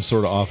for some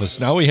sort of office.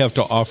 Now we have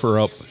to offer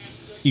up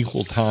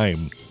equal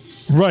time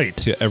Right.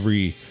 to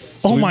every...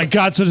 Oh my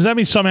God. So does that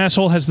mean some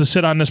asshole has to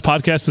sit on this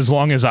podcast as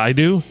long as I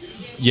do?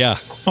 Yeah,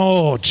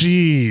 Oh,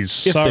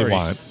 geez. if Sorry. they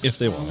want. If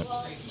they want.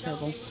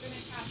 Terrible.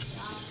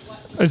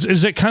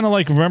 Is it kind of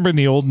like, remember in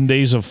the olden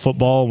days of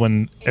football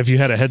when if you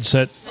had a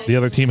headset, the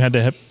other team had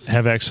to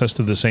have access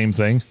to the same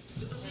thing?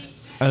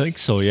 I think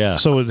so, yeah.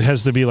 So it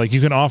has to be like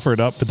you can offer it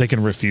up, but they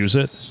can refuse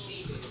it?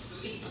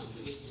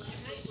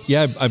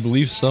 Yeah, I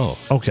believe so.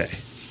 Okay.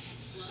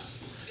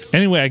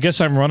 Anyway, I guess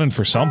I'm running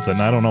for something.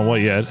 I don't know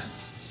what yet.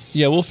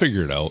 Yeah, we'll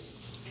figure it out.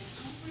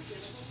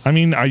 I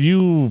mean, are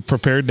you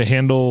prepared to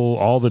handle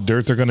all the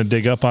dirt they're going to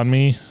dig up on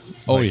me?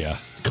 Oh, yeah.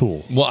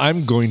 Cool. Well,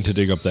 I'm going to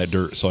dig up that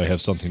dirt so I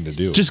have something to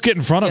do. Just get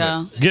in front of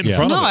Yeah. it. Get in Yeah.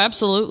 front No, of it.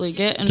 absolutely.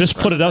 Get in Just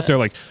front put it of out there.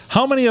 Like,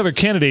 how many other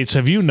candidates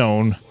have you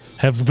known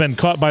have been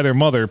caught by their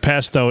mother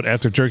passed out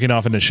after jerking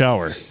off in the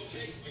shower?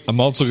 I'm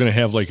also going to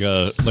have like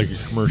a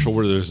commercial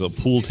where there's a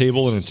pool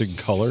table and it's in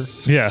color.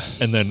 Yeah.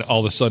 And then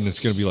all of a sudden it's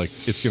going to be like,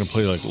 it's going to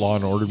play like Law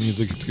and Order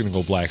music. It's going to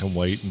go black and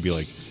white and be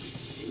like,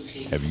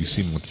 have you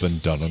seen what's been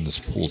done on this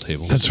pool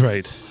table? That's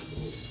right.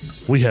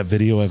 We have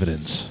video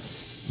evidence.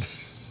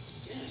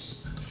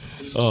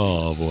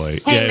 Oh, boy.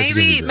 Hey, Yeah, it's gonna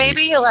be great.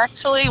 maybe you'll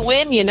actually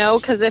win,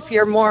 because if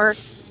you're more,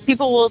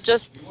 people will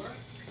just,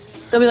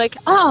 they'll be like,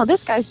 oh,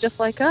 this guy's just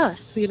like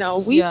us. We've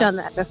Yeah. done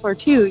that before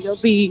too. You'll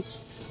be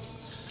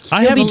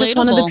I just have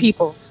one of the Relatable.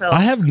 people. So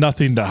I have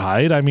nothing to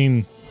hide. I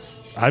mean,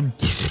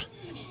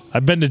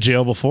 I've been to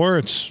jail before.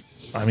 It's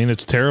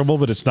terrible,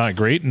 but it's not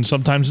great, and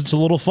sometimes it's a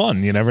little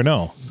fun. You never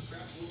know.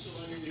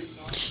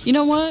 You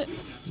know what?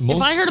 Most-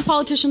 If I heard a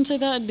politician say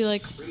that, I'd be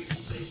like,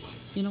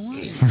 you know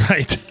what?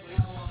 Right.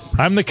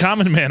 I'm the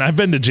common man. I've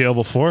been to jail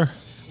before.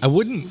 I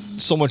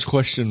wouldn't so much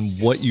question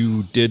what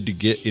you did to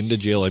get into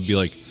jail. I'd be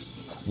like,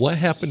 what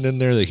happened in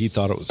there that he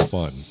thought it was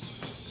fun?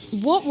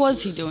 What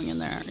was he doing in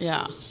there?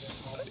 Yeah.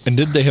 And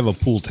did they have a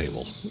pool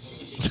table?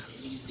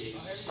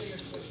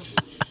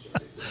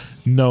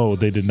 No,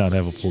 they did not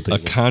have a pool A table.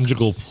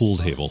 conjugal pool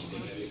table.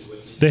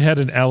 They had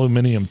an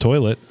aluminum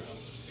toilet.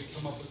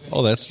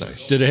 Oh, that's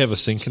nice. Did it have a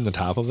sink in the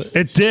top of it?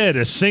 It did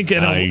a sink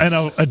and,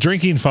 Nice. a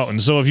drinking fountain.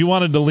 So if you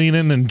wanted to lean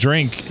in and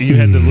drink, you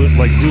had to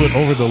do it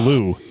over the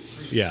loo.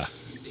 Yeah.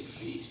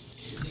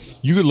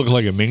 You could look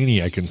like a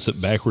maniac and sit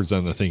backwards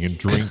on the thing and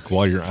drink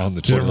while you're on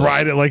the Just toilet.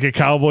 ride it like a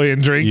cowboy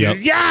and drink Yep.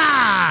 it.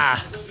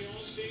 Yeah.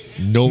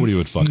 Nobody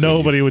would fuck with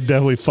Nobody would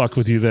definitely fuck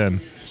with you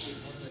then.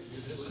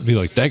 you. Be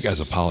like, that guy's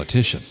a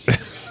politician.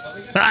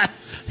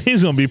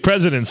 He's gonna be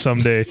president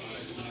someday.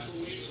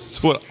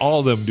 It's what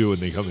all them do when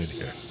they come in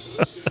here.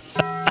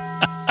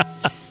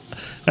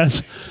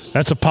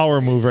 That's a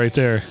power move right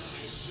there.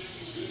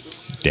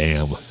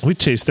 Damn. We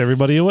chased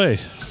everybody away.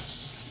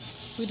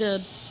 We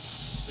did.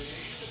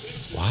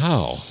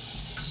 Wow.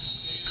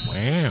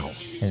 Wow.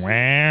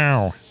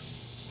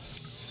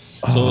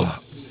 So,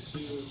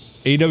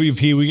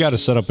 AWP, we got to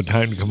set up a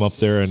time to come up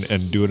there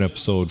and do an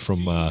episode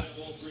from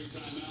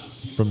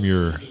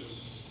your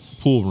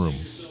pool room.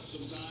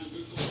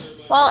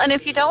 Well, and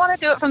if you don't want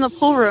to do it from the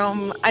pool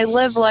room, I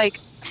live like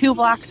 2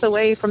 blocks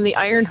away from the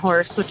Iron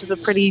Horse, which is a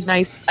pretty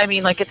nice. I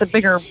mean, like it's a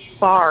bigger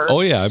bar.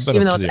 Oh yeah, I've been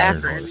even up though to it's the Iron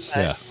Akron, Horse. but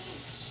Yeah,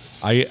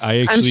 I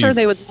actually. I'm sure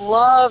they would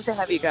love to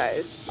have you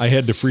guys. I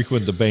had to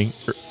frequent the bank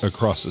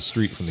across the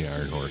street from the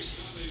Iron Horse.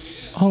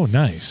 Oh,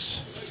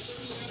 nice.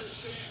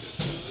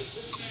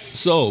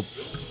 So,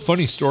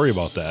 funny story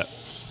about that.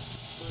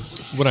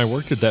 When I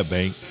worked at that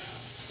bank,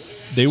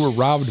 they were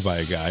robbed by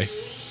a guy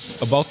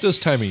about this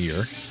time of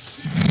year.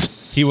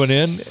 He went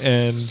in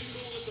and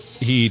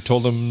he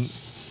told them,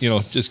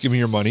 just give me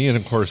your money. And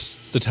of course,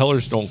 the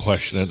tellers don't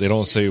question it. They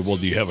don't say, well,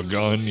 do you have a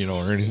gun,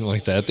 or anything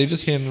like that. They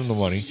just hand him the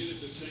money.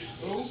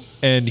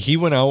 And he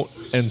went out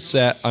and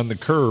sat on the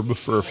curb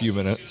for a few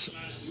minutes.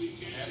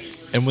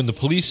 And when the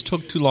police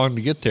took too long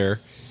to get there,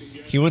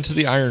 he went to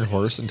the Iron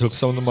Horse and took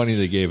some of the money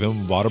they gave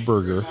him, bought a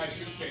burger,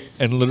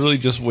 and literally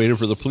just waited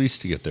for the police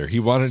to get there. He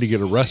wanted to get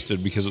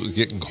arrested because it was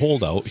getting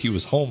cold out. He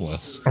was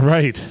homeless.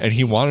 Right. And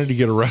he wanted to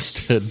get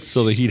arrested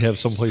so that he'd have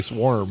someplace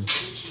warm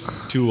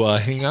to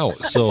hang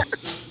out. So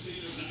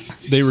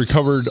they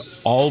recovered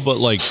all but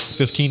like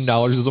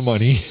 $15 of the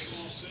money.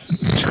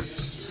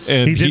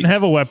 And he didn't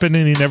have a weapon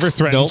and he never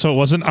threatened, Nope. so it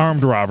wasn't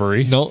armed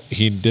robbery. No,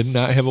 he did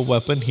not have a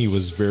weapon. He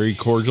was very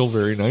cordial,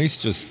 very nice.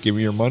 Just give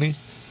me your money.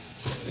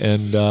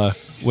 And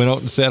went out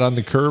and sat on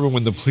the curb. And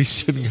when the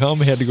police didn't come,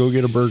 had to go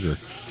get a burger.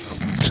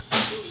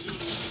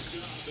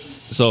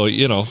 So,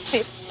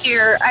 Hey,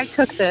 here, I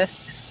took this.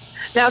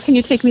 Now can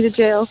you take me to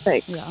jail?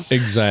 Thanks. Yeah.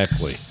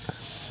 Exactly.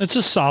 It's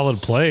a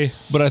solid play.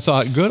 But I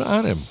thought, good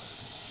on him.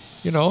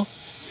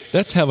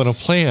 That's having a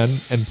plan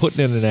and putting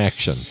it in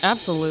action.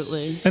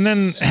 Absolutely. And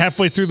then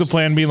halfway through the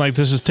plan being like,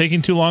 this is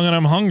taking too long and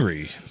I'm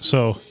hungry.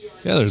 So,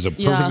 Yeah, there's a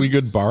perfectly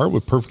good bar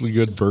with perfectly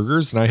good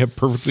burgers, and I have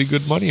perfectly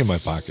good money in my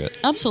pocket.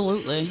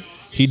 Absolutely.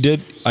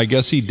 I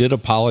guess he did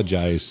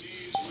apologize.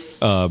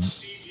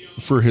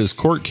 For his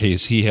court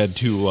case, he had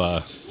to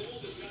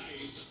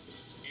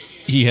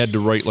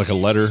write like a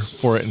letter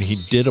for it, and he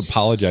did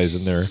apologize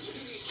in there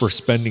for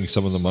spending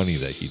some of the money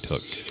that he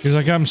took. he's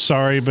like, I'm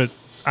sorry, but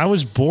I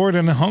was bored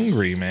and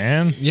hungry,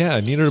 man. Yeah,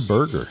 I needed a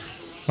burger.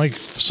 Like,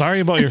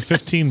 sorry about your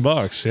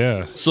 $15.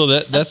 Yeah. So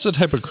that's the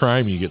type of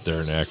crime you get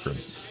there in Akron.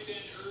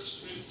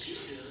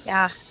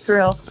 Yeah, it's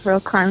real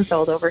crime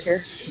filled over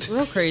here.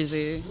 Real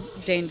crazy.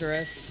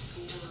 Dangerous.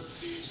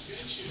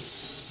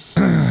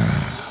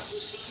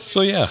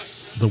 So yeah,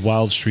 The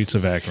wild streets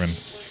of Akron.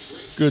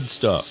 good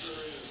stuff.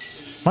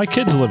 My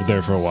kids lived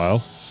there for a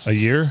while. A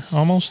year,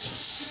 almost.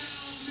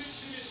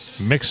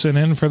 Mixing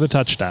in for the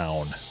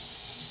touchdown.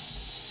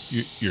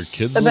 Your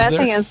kids The live bad there?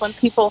 thing is when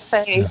people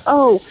say,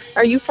 "Oh,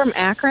 are you from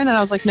Akron?" and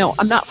I was like, "No,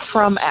 I'm not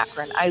from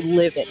Akron. I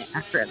live in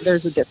Akron.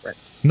 There's a difference."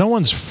 No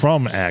one's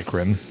from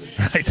Akron,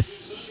 right?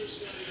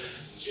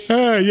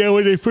 Yeah,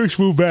 when they first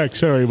moved back,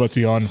 sorry about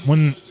the yawn.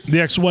 When the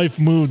ex-wife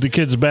moved the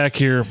kids back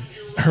here,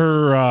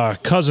 her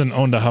cousin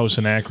owned a house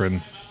in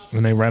Akron,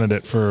 and they rented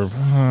it for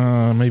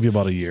maybe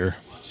about a year.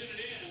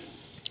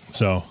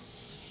 So,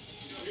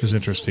 it was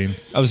interesting.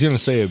 I was going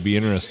to say it'd be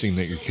interesting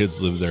that your kids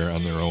live there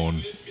on their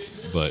own,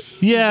 but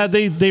Yeah,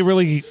 they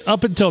really,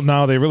 up until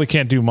now, they really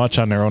can't do much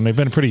on their own. They've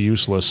been pretty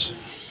useless.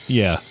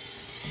 yeah.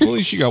 Well, at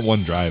least you got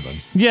one driving.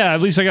 Yeah,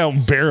 at least I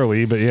got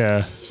barely, but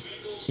yeah.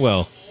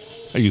 Well,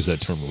 I use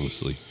that term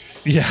loosely.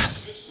 Yeah.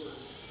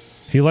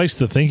 He likes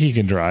to think he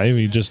can drive.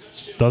 He just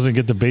doesn't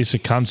get the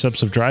basic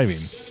concepts of driving.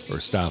 Or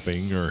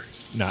stopping or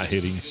not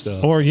hitting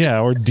stuff. Or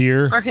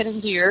deer, Or hitting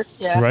deer.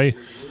 Yeah. right?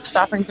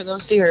 Stopping for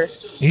those deer.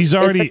 He's It's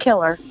already a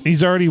killer.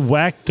 He's already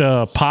whacked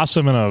a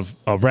possum and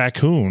a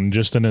raccoon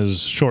just in his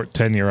short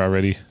tenure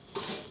already.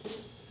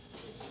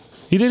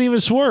 He didn't even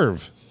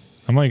swerve.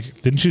 I'm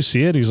like, didn't you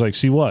see it? He's like,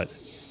 see what?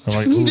 I'm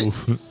like, ooh,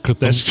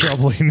 that's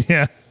troubling.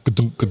 Yeah.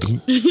 The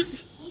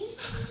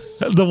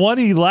one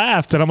he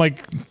laughed, and I'm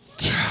like,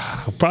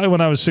 probably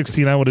when I was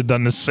 16, I would have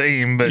done the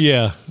same. But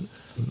Yeah.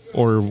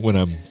 Or when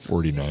I'm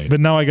 49. But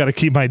now I got to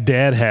keep my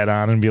dad hat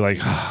on and be like,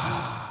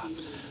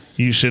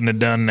 you shouldn't have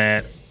done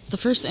that. The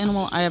first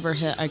animal I ever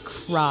hit, I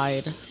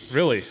cried.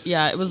 Really?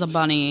 Yeah, it was a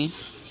bunny.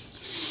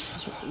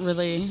 It's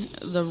really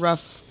the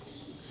rough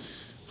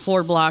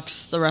 4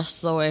 blocks the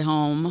rest of the way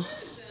home.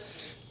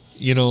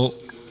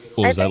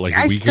 What was that, like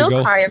a week I still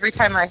ago? cry every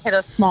time I hit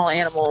a small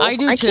animal. I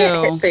do I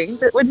can't too. hit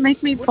things. It would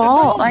make me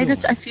fall. I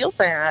feel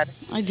bad.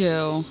 I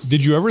do.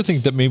 Did you ever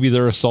think that maybe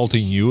they're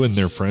assaulting you and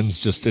their friends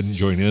just didn't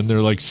join in?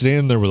 They're like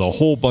standing there with a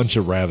whole bunch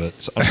of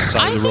rabbits on the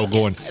side of the road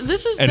going,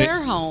 This is and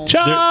their home.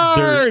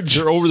 Charge!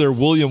 they're over there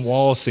William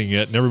Wallacing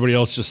it, and everybody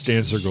else just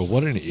stands there and go,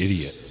 what an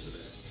idiot.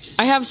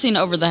 I have seen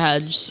Over the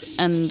Hedge,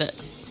 and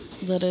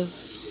that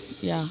is,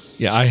 yeah,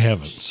 Yeah, I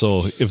haven't.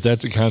 So if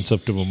that's a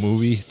concept of a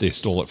movie, they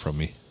stole it from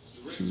me.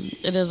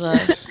 it is a.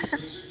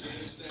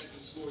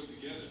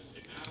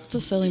 It's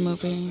a silly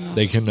movie.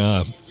 They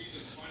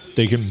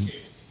can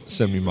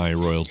send me my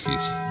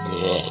royalties.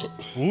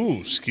 Ooh,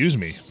 excuse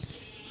me.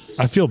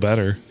 I feel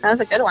better. That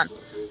was a good one.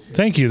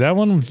 Thank you. That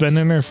one's been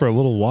in there for a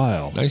little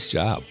while. Nice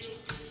job.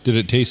 Did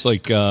it taste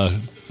like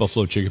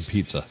buffalo chicken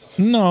pizza?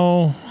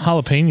 No,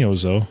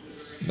 jalapenos, though.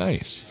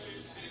 Nice.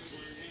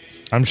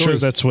 I'm sure Always-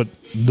 that's what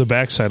the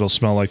backside will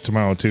smell like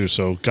tomorrow, too.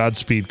 So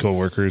Godspeed,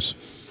 coworkers.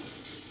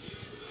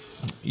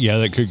 Yeah,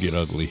 that could get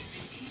ugly.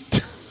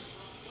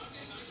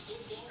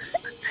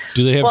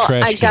 Do they have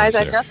trash cans guys,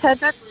 there? I just had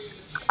to.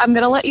 I'm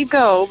gonna let you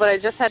go, but I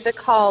just had to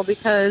call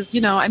because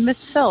I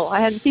missed Phil. I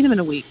hadn't seen him in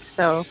a week,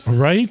 so.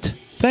 Right?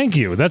 Thank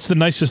you. That's the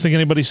nicest thing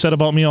anybody said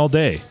about me all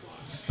day.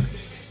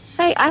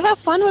 Hey, I have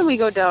fun when we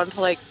go down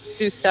to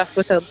do stuff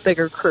with a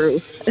bigger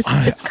crew.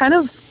 It's kind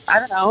of, I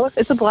don't know,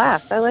 it's a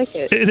blast. I like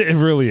it. It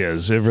really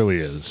is. It really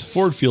is.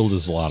 Ford Field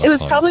is a lot of It was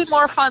fun. probably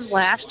more fun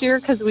last year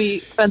because we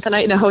spent the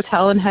night in a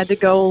hotel and had to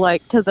go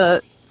to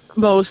the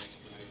most,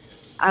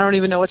 I don't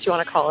even know what you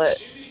want to call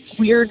it,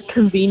 weird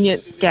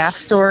convenient gas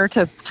store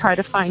to try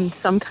to find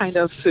some kind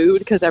of food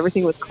because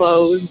everything was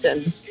closed.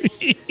 And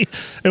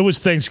It was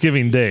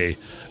Thanksgiving Day,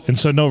 and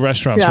so no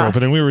restaurants were Yeah.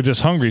 open, and we were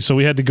just hungry, so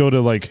we had to go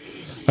to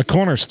a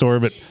corner store,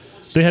 but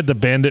they had the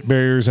bandit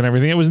berries and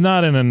everything. It was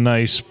not in a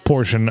nice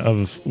portion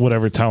of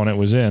whatever town it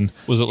was in.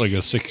 Was it like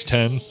a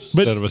 610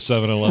 instead of a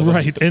 7-Eleven?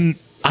 Right, and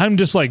I'm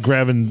just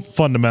grabbing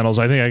fundamentals.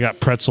 I think I got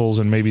pretzels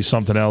and maybe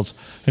something else,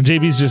 and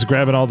JB's just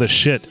grabbing all this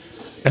shit.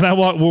 And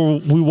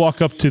we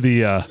walk up to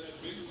the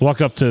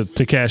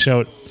to cash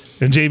out,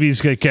 and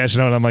JB's cashing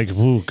out. And I'm like,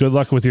 "Ooh, good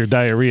luck with your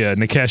diarrhea."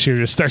 And the cashier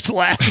just starts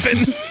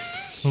laughing.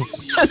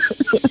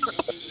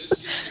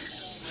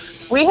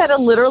 we had a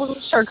literal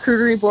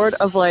charcuterie board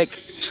of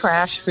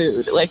trash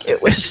food.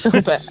 It was so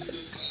bad.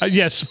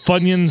 Yes,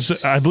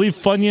 Funyuns. I believe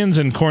Funyuns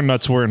and corn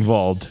nuts were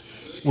involved.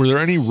 Were there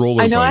any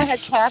roller I know I had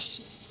bites? cash.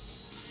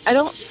 I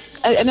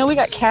know we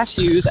got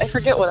cashews. I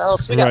forget what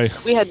else we got.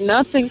 Right. We had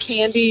nuts and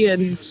candy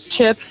and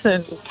chips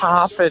and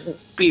pop and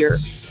beer.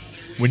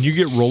 When you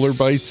get roller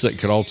bites, that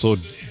could also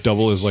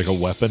double as a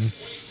weapon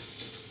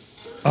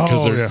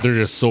because Oh, they're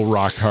just so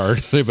rock hard.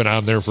 They've been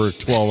on there for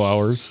 12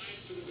 hours.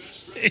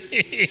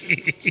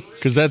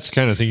 Because that's the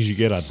kind of things you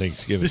get on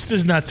Thanksgiving. This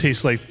does not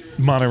taste like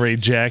Monterey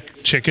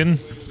Jack chicken.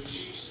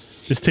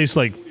 This tastes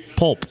like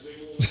pulp.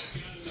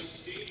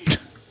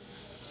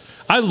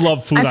 I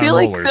love food I on feel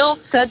like rollers. Phil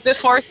said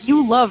before,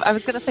 I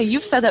was going to say,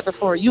 you've said that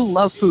before. You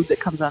love food that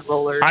comes on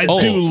rollers. I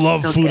Oh. do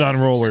love Those food guys.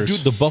 on rollers.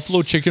 Dude, the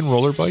buffalo chicken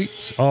roller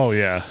bites, Oh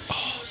yeah,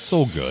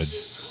 so good.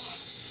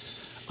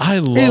 I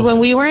love. Dude, when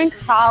we were in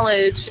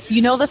college,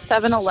 the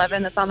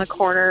 7-Eleven that's on the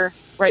corner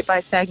right by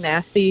Sag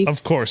Nasty?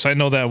 Of course, I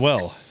know that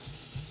well.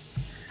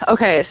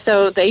 Okay,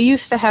 so they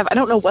used to have, I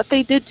don't know what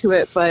they did to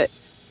it, but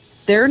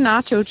their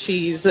nacho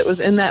cheese that was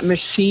in that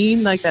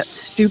machine, that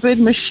stupid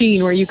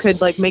machine where you could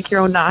make your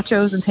own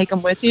nachos and take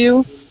them with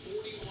you,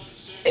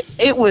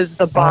 it was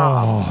the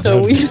bomb. Oh, so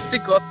that'd we be- used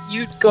to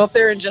you'd go up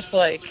there and just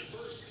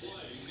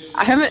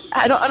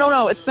I don't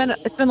know, it's been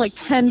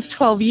 10 to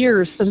 12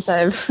 years since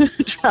I've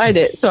tried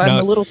it, so I'm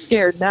Now- a little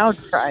scared now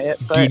to try it.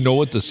 But Do you know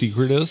what the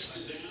secret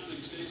is?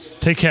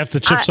 Take half the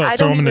chips I out,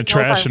 throw don't them in the even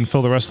know if trash, I- and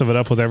fill the rest of it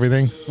up with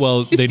everything.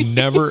 Well, they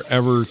never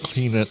ever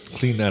clean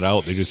that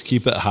out. They just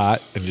keep it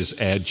hot and just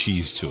add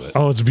cheese to it.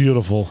 Oh, it's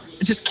beautiful.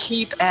 just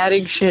keep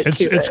adding shit It's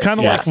to it. it's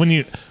kind of Yeah. like when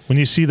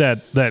you see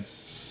that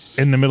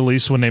in the Middle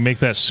East when they make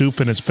that soup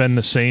and it's been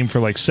the same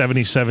for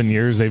 77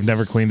 years. They've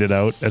never cleaned it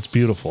out. That's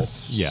beautiful.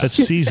 Yeah. It's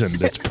seasoned.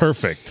 It's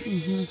perfect.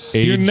 You're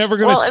Aged- never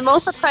gonna. Well, and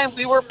most of the time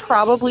we were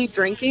probably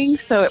drinking,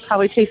 so it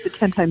probably tasted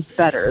 10 times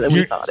better than we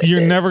You're, thought it you're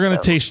did, never gonna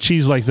so. taste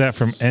cheese like that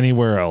from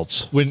anywhere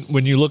else.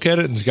 When you look at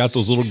it and it's got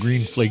those little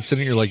green flakes in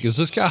it, you're like, is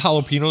this got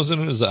jalapenos in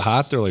it? Is it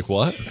hot? They're like,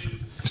 what?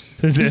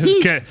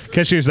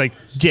 Cashier's like,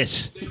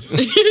 yes,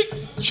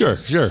 Sure.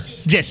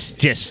 yes.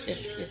 Yes,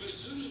 yes.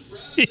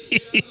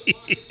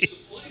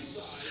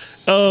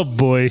 Oh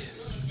boy.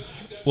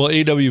 Well,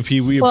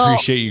 AWP, we Well-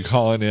 appreciate you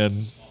calling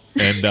in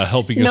and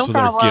helping us No with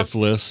our problem. gift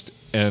list.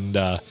 And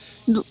Let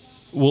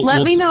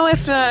we'll me know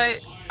if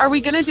are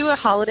we going to do a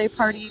holiday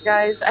party, you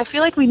guys? I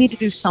feel like we need to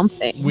do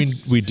something.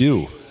 We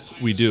do.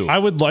 I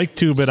would like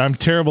to, but I'm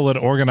terrible at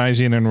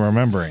organizing and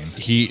remembering.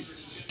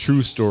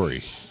 True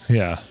story.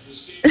 Yeah.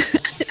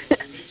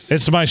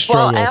 It's my Well,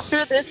 struggle.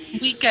 after this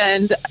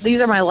weekend, these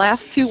are my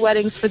last 2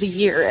 weddings for the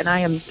year, and I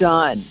am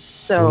done.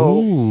 So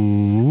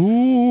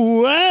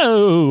Ooh,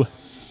 whoa.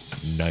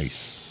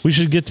 Nice. We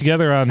should get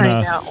together on.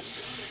 I know.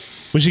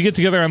 We should get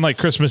together on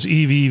Christmas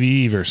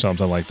Eve or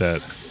something like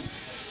that.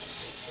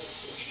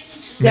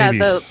 Yeah, Maybe.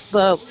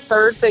 the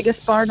third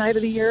biggest bar night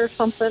of the year or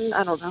something.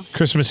 I don't know.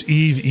 Christmas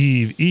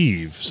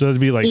Eve. So that'd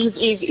be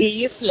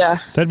Eve. Yeah.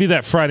 that'd be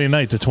that Friday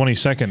night, the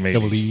 22nd, I maybe.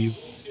 believe.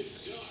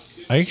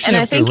 I actually And I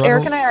have to think run.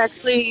 Eric and I are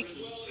actually,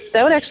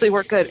 that would actually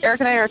work good.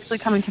 Eric and I are actually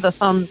coming to the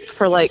Thumb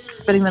for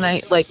spending the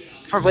night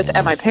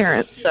at my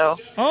parents. So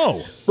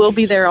Oh, we'll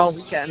be there all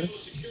weekend.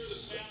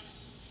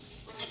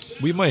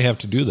 We might have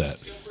to do that.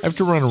 I have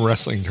to run a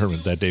wrestling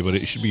tournament that day, but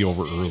it should be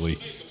over early.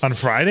 on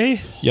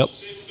Friday? Yep.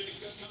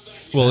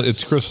 Well,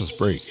 it's Christmas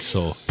break,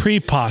 so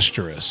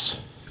Preposterous.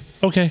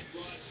 Okay.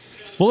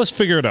 Well, let's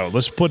figure it out.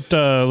 Let's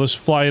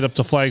fly it up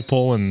to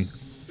Flagpole and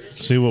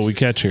see what we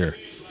catch here.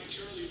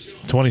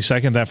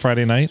 22nd, that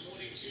Friday night?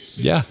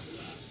 yeah.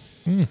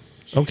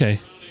 Okay.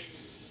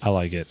 I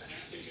like it.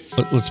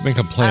 Let's make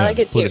a plan. I like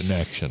it Put too. it in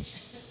action.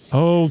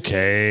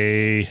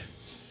 Okay.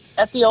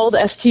 At the old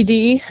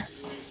STD.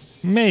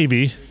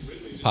 Maybe.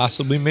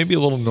 Possibly, maybe a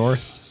little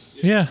north.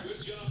 Yeah.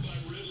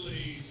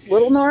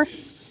 Little North.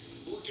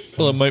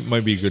 Well, it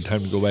might be a good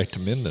time to go back to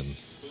Minden.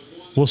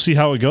 We'll see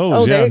how it goes.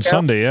 Oh, there yeah, you on go.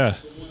 Sunday, yeah.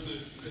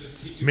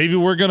 Maybe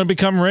we're going to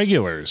become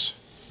regulars.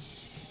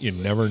 You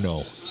never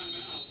know.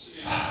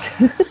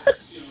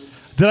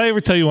 Did I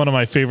ever tell you one of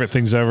my favorite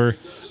things ever?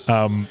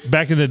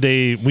 Back in the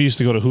day, we used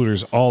to go to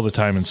Hooters all the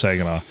time in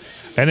Saginaw.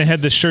 And it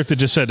had this shirt that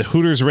just said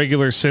Hooters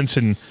regular since,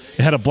 and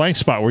it had a blank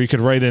spot where you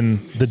could write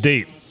in the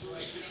date.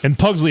 And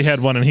Pugsley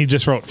had one, and he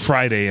just wrote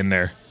Friday in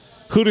there.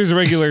 Hooters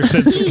regular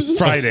since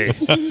Friday.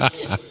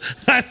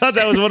 I thought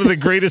that was one of the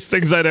greatest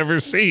things I'd ever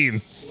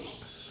seen.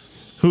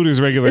 Hooters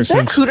regular Is that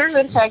since. Hooters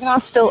in Saginaw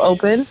still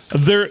open?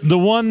 The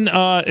one,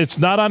 it's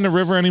not on the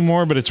river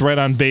anymore, but it's right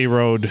on Bay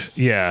Road.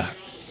 Yeah.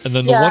 And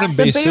then the Yeah, one in the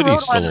Bay Bay City Road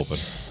is still one- open.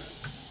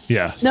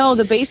 Yeah. No,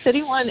 the Bay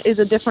City one is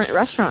a different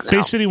restaurant now.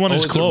 Bay City one Oh,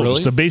 is is it closed.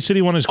 really? The Bay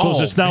City one is closed.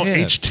 Oh, It's now man.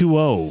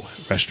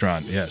 H2O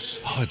restaurant.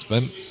 Yes. Oh, it's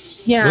been.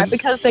 Yeah, When-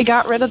 because they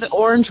got rid of the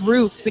orange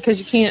roof because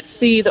you can't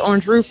see the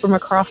orange roof from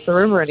across the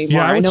river anymore.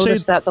 Yeah, I I would say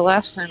noticed that the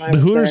last time I The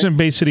was Hooters there. in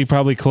Bay City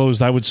probably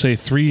closed, I would say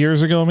 3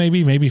 years ago,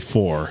 maybe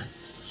 4.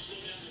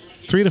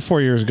 3 to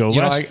 4 years ago.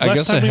 You know, Last I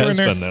guess time it we were has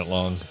in there, been that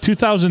long.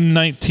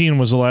 2019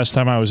 was the last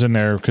time I was in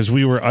there because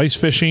we were ice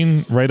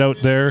fishing right out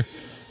there,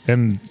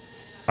 and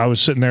I was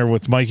sitting there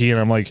with Mikey, and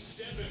I'm like,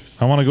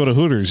 I want to go to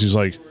Hooters. He's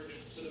like,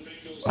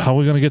 how are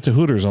we going to get to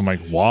Hooters? I'm like,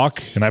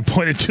 walk. And I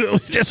pointed to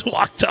it. We just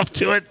walked up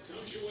to it.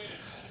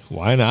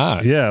 Why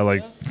not? Yeah,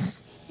 like,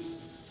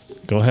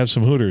 go have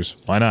some Hooters.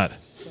 Why not?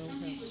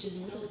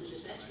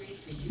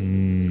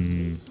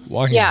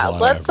 Walking's Yeah, a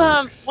lot let's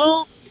of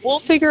effort. we'll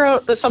figure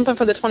out something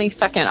for the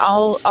 22nd.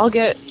 I'll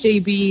get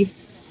JB.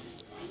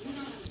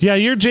 Yeah,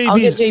 you're I'll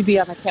get JB's.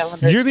 JB on the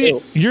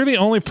calendar You're the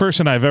only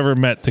person I've ever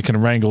met that can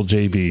wrangle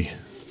JB.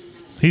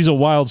 He's a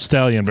wild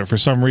stallion, but for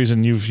some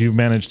reason you've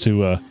managed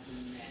to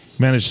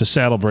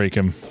saddle break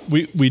him.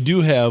 We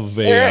do have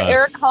a.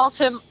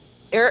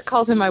 Eric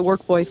calls him my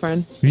work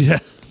boyfriend. Yeah.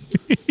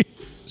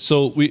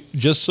 So we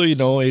just so you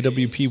know,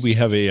 AWP, we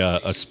have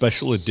a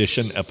special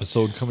edition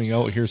episode coming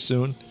out here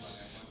soon.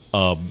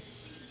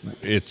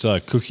 It's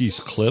Cookies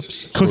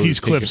Clips.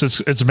 Cookies Where we clips.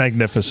 take It's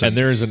magnificent. and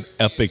there is an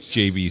epic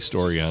JB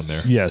story on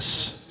there.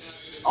 Yes.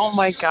 Oh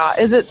my god!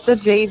 Is it the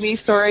JB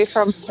story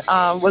from?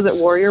 Was it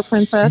Warrior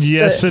Princess?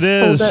 Yes, that it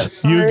told is. that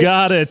story? You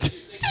got it.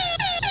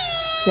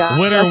 Yeah,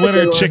 Winner, that's a good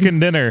winner, one. chicken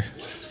dinner.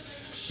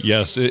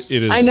 Yes, it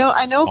is. I know.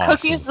 awesome.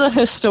 Cookie's the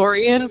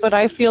historian, but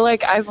I feel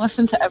like I've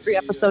listened to every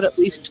episode at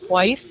least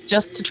twice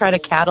just to try to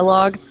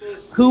catalog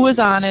who was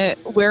on it,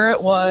 where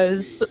it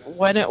was,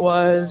 when it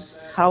was,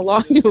 how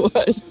long it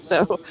was.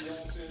 So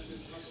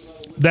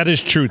That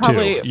is true too.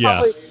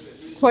 probably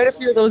quite a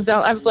few of those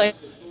down. I was like,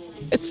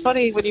 it's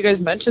funny when you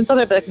guys mention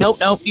something, I'd be like,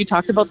 nope, you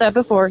talked about that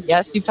before.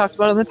 Yes, you've talked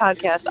about it on the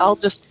podcast. I'll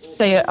just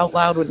say it out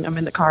loud when I'm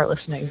in the car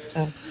listening.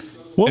 So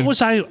What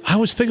was I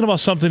was thinking about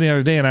something the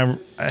other day, and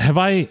have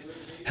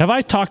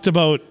I talked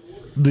about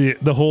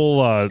the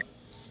whole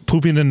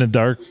pooping in the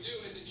dark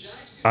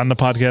on the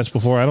podcast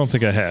before? I don't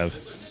think I have.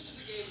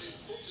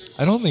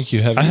 I don't think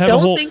you have. I have a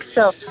don't whole. think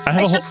so. I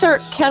have I a should whole-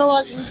 start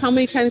cataloging how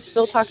many times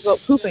Phil talked about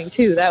pooping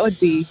too. That would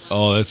be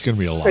Oh, that's going to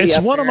be a lot. Pretty It's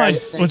up one of there, my. I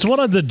think. It's one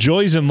of the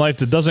joys in life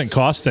that doesn't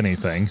cost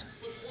anything.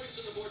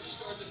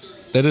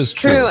 That is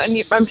true, true.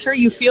 and I'm sure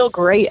you feel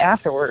great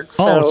afterwards.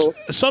 So Oh,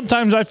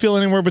 sometimes I feel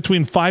anywhere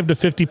between 5 to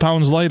 50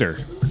 pounds lighter.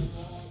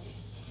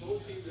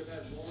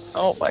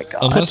 oh my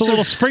god. Unless That's a they're-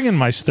 little spring in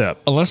my step.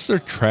 Unless they're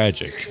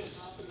tragic.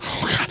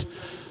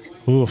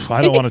 Oof!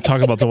 I don't want to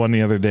talk about the one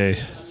the other day.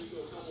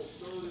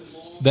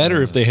 That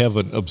or if they have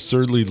an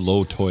absurdly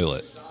low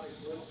toilet.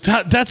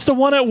 That's the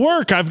one at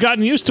work. I've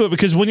gotten used to it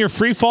because when you're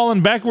free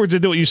falling backwards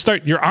into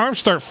it, your arms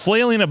start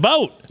flailing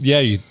about. Yeah,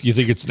 you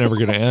think it's never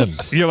going to end.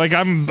 You're like,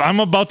 I'm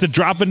about to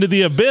drop into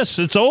the abyss.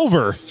 It's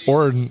over.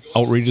 Or an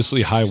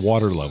outrageously high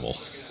water level.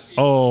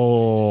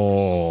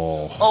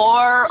 Oh.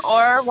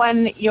 Or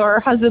when your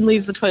husband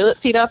leaves the toilet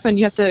seat up and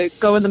you have to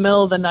go in the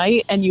middle of the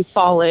night and you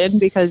fall in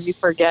because you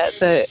forget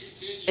that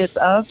it's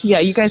up. Yeah,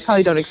 you guys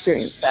probably don't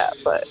experience that,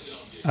 but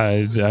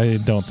I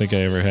don't think I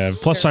ever have.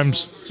 Plus, I'm.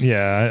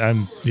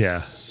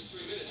 Yeah.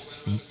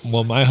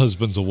 Well, my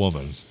husband's a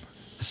woman.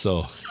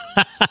 So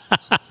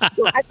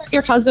I thought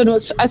your husband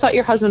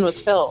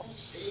was Phil.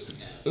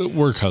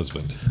 work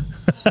husband.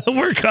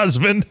 Work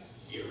husband.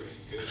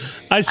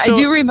 I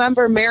do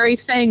remember Mary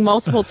saying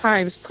multiple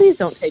times, "Please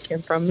don't take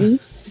him from me."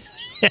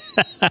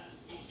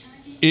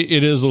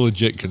 It is a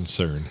legit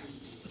concern.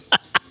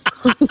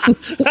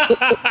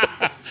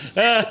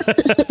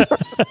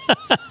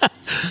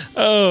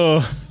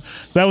 Oh,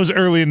 that was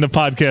early in the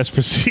podcast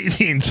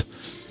proceedings.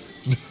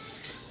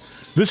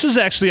 This is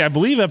actually, I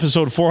believe,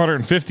 episode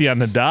 450 on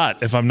the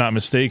dot, if I'm not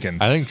mistaken.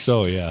 I think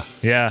so, yeah.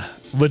 Yeah,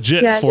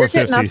 legit Yeah, you're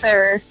getting 450. up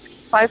there.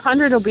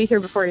 500 will be here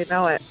before you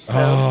know it. So.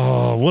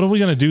 Oh, what are we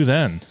going to do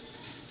then?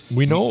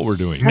 We know what we're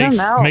doing. I don't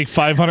know. Make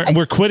 500.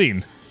 We're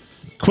quitting.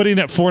 Quitting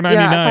at $4.99.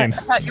 Yeah, I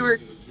thought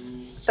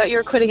you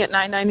were quitting at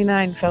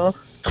 $9.99, Phil.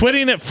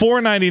 Quitting at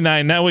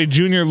 $4.99. That way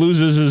Junior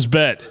loses his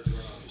bet.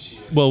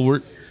 Well,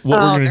 what we're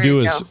going to there do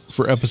you is, go.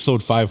 for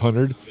episode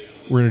 500,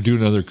 we're going to do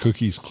another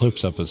Cookies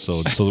Clips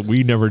episode so that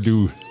we never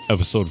do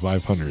episode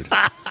 500.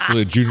 So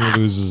that Junior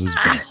loses his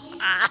bet.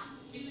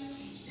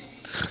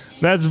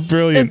 That's Does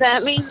brilliant.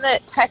 that mean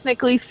that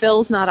technically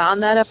Phil's not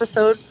on that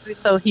episode,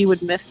 so he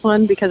would miss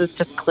one because it's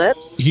just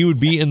clips? He would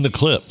be in the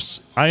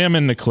clips, I am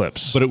in the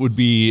clips. but it would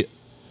be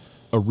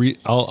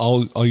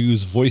I'll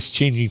use voice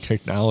changing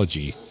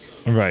technology,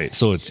 Right.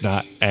 so it's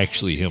not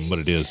actually him, but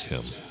it is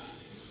him.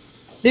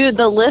 Dude,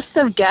 the list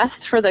of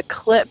guests for the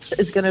clips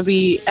is going to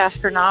be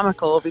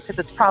astronomical because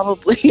it's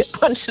probably a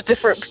bunch of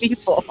different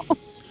people.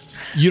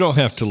 You don't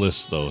have to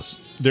list those;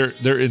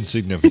 they're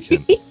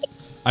insignificant.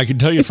 I can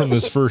tell you from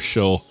this first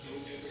show.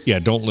 Yeah,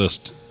 don't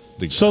list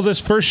the guests. So this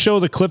first show,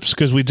 the clips,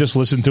 because we just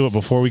listened to it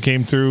before we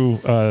came through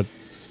to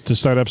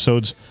start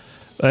episodes.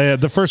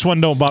 The first one,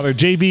 don't bother.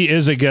 JB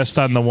is a guest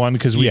on the one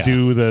because we Yeah.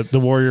 do the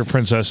Warrior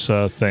Princess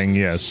thing,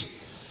 yes.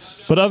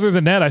 But other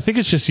than that, I think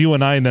it's just you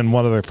and I and then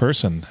one other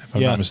person, if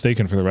I'm Yeah. not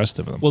mistaken, for the rest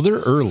of them. Well, they're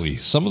early.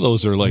 Some of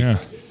those are like Yeah.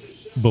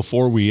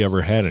 before we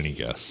ever had any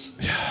guests.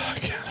 I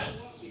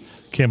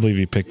can't believe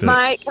you picked it. Can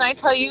I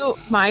tell you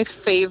my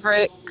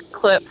favorite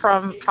clip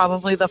from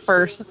probably the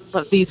first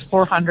of these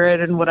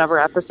 400 and whatever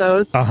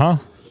episodes? Uh-huh.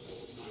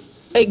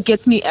 It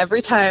gets me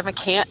every time. I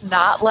can't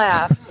not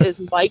laugh.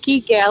 Is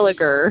Mikey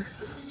Gallagher.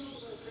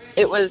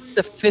 It was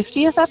the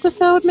 50th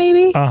episode,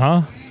 maybe?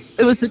 Uh-huh.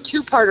 It was the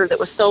two-parter that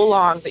was so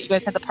long that you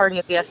guys had the party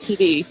at the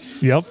STD.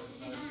 Yep.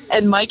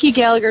 And Mikey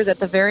Gallagher's at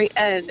the very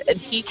end, and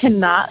he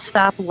cannot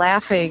stop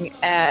laughing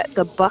at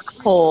the buck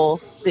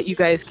pole that you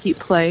guys keep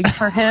playing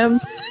for him.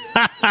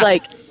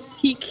 Like,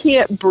 he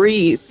can't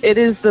breathe. It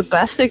is the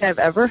best thing I've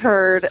ever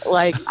heard.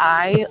 Like,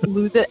 I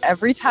lose it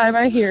every time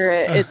I hear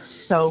it. It's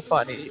so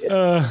funny.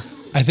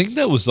 I think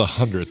that was the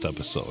 100th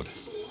episode.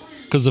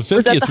 Because the 50th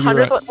Was that the we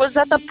were 100th? Was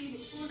that the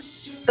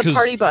 'Cause-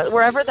 party bus?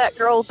 Wherever that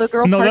girl, the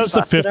girl No, party that was the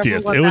bus, whatever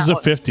 50th. one It was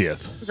that the was.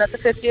 50th. Was that the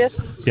 50th?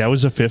 Yeah, it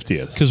was the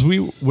 50th. Because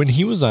when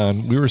he was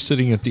on, we were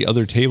sitting at the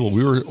other table.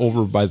 We were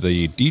over by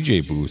the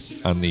DJ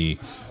booth on the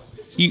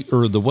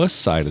the west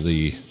side of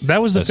the.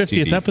 That was the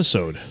STD. 50th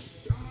episode.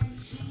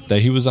 That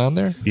he was on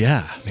there.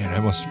 Yeah. Man, I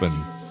must have been.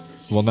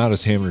 Well, not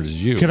as hammered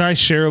as you. Can I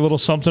share a little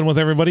something with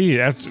everybody?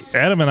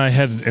 Adam and I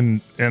had,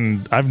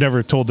 and I've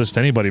never told this to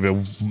anybody, but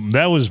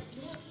that was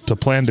the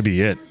plan to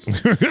be it. We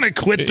were going to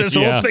quit this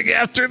Yeah. whole thing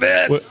after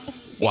that.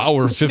 Wow,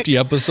 we're 50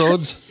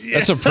 episodes.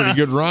 That's a pretty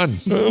good run.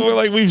 We're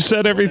like, we've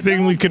said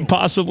everything we can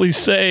possibly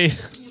say.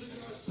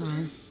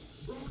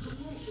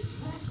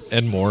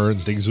 And more, and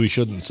things we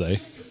shouldn't say.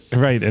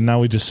 Right, and now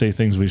we just say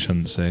things we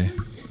shouldn't say.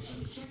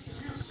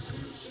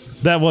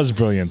 That was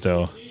brilliant,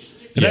 though.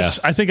 And Yeah.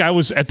 I think I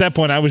was, at that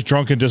point, I was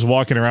drunk and just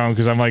walking around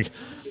because I'm like,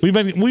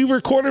 we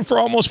recorded for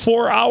almost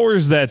 4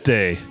 hours that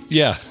day.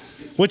 Yeah.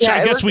 Which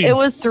I guess it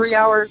was 3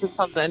 hours and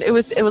something. It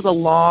was a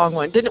long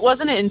one.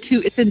 Wasn't it in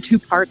two? It's in two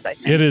parts, I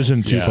think. It is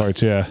in two Yeah.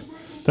 parts, yeah.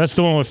 That's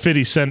the one with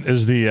 50 Cent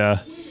as the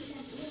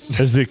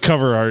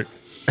cover art.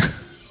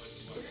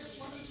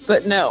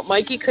 But no,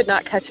 Mikey could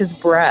not catch his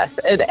breath,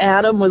 and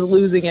Adam was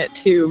losing it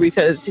too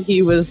because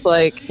he was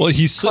like, Well,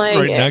 he's sitting playing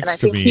right it, next and I to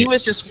think me.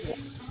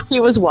 he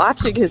was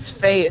watching his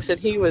face, and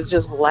he was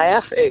just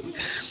laughing.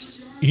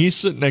 He's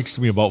sitting next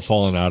to me about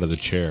falling out of the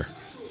chair.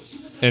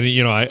 And,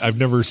 I've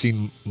never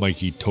seen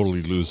Mikey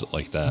totally lose it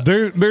like that.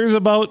 There's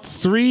about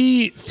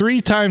three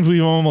times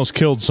we've almost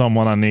killed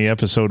someone on the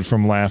episode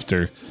from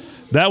laughter.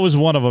 That was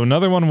one of them.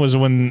 Another one was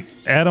when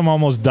Adam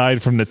almost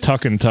died from the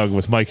tuck and tug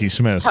with Mikey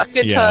Smith. Tuck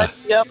and Yeah. tuck.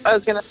 Yep, I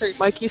was gonna say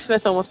Mikey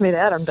Smith almost made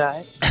Adam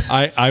die.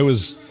 I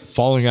was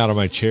falling out of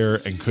my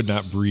chair and could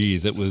not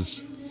breathe. It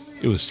was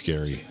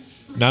scary.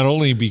 Not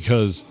only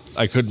because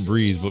I couldn't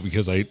breathe, but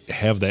because I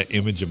have that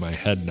image in my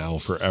head now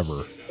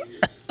forever.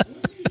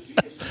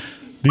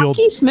 The old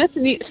Mikey Smith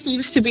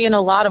seems to be in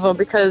a lot of them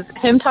because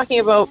him talking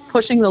about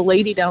pushing the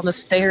lady down the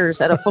stairs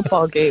at a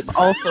football game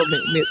also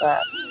made me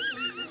laugh.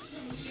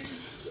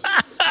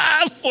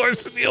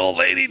 forcing the old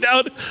lady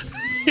down.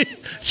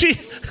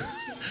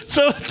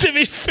 So to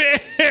be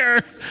fair,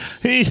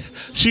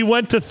 she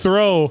went to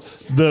throw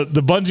the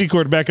bungee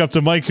cord back up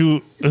to Mike,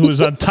 who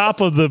was on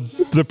top of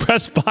the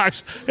press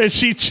box, and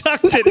she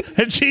chucked it,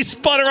 and she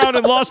spun around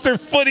and lost her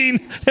footing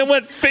and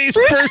went face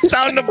first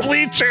down the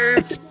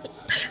bleachers.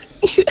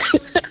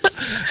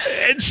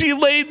 And she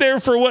laid there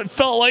for what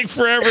felt like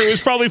forever. It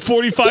was probably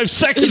 45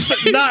 seconds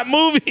not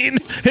moving.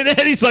 And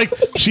Eddie's like,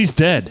 she's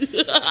dead.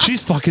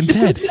 She's fucking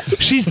dead.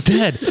 She's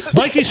dead.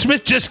 Mikey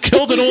Smith just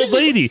killed an old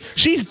lady.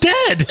 She's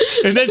dead.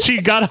 And then she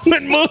got up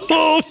and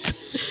moved.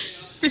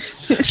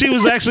 She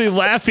was actually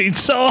laughing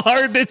so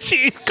hard that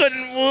she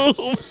couldn't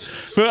move.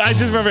 But I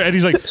just remember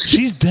Eddie's like,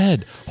 she's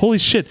dead. Holy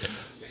shit.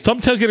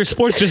 Thumbtail Getter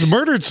Sports just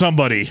murdered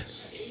somebody.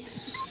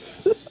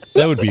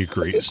 That would be a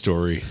great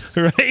story.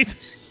 Right?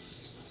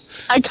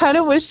 I kind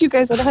of wish you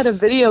guys would have had a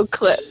video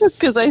clip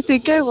because I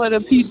think I would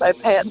have peed my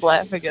pants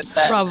laughing at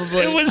that.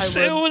 Probably. It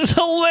was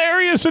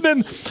hilarious,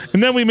 and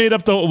then we made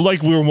up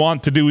like we were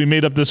wont to do. We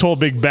made up this whole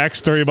big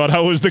backstory about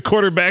how it was the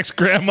quarterback's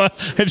grandma,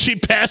 and she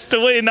passed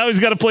away, and now he's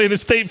got to play in the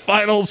state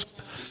finals.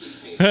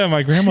 Yeah,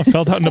 my grandma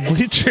fell down the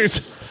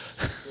bleachers,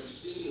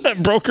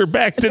 broke her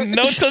back, didn't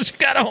know until she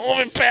got home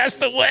and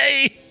passed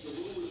away.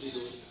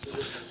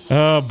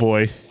 Oh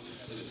boy.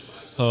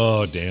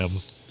 Oh damn.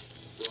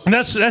 And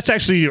that's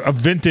actually a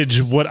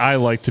vintage what I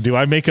like to do.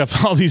 I make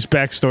up all these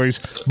backstories.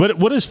 But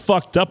what is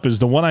fucked up is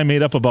the one I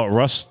made up about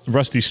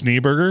Rusty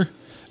Schneeberger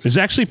is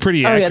actually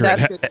pretty accurate. Yeah,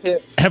 that's good too.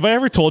 Have I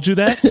ever told you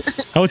that?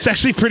 Oh, it's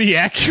actually pretty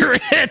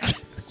accurate.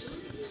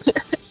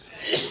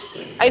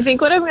 I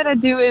think what I'm going to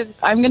do is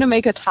I'm going to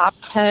make a top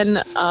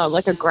 10,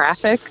 like a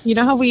graphic. You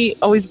know how we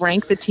always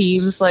rank the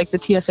teams, like the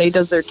TSA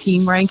does their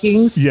team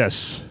rankings?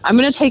 Yes. I'm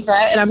going to take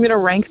that and I'm going to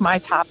rank my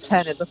top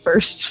 10 in the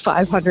first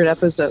 500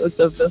 episodes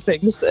of the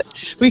things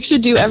that we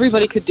should do.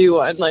 Everybody could do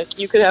one. Like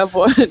you could have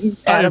one.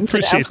 Adam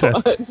appreciate could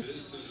have that. one.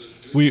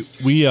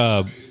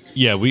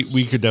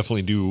 We could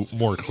definitely do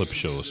more clip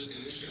shows.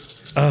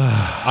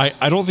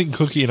 I don't think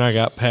Cookie and I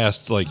got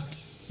past like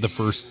the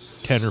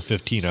first 10 or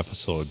 15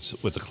 episodes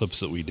with the clips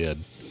that we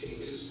did.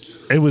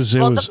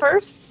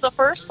 The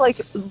first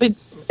like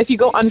if you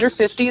go under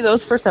 50,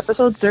 those first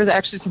episodes, there's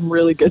actually some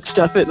really good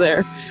stuff in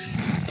there.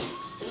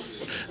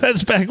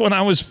 That's back when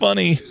I was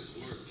funny.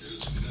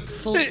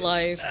 Full of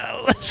life.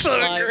 So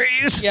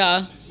agrees.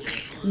 Yeah.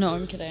 No,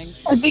 I'm kidding.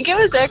 I think it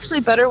was actually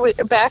better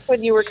back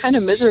when you were kind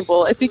of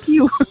miserable. I think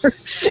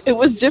it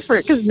was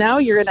different because now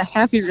you're in a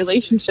happy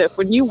relationship.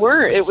 When you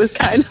were, it was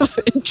kind of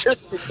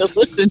interesting to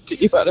listen to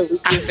you on a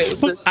weekly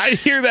basis. I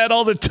hear that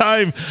all the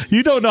time.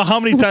 You don't know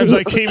how many times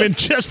I came in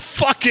just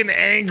fucking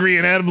angry,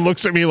 and Adam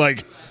looks at me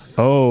like,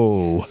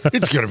 oh.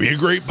 It's going to be a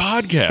great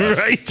podcast.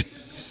 Right?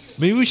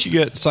 Maybe we should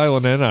get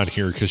Silent N on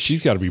here because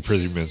she's got to be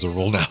pretty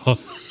miserable now.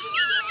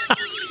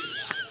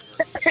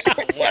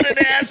 What an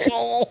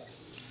asshole.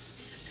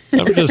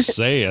 I'm just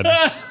saying.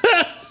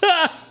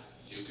 That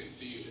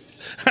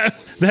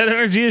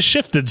energy has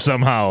shifted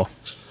somehow.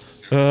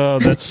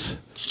 That's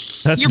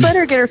You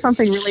better get her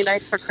something really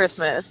nice for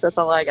Christmas. That's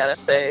all I gotta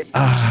say.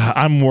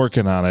 I'm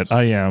working on it.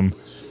 I am.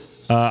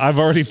 I've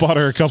already bought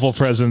her a couple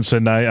presents,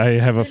 and I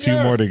have a few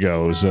more to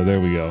go. So there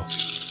we go.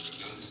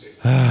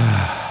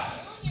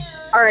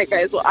 All right,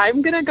 guys. Well,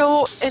 I'm gonna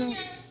go and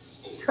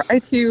try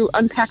to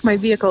unpack my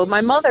vehicle.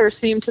 My mother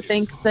seemed to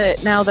think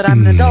that now that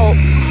I'm an adult,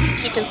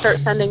 she can start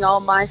sending all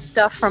my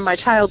stuff from my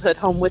childhood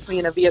home with me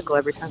in a vehicle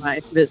every time I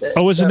visit.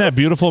 Oh, isn't that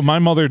beautiful? My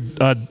mother,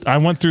 I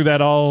went through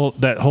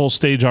that whole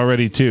stage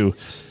already too,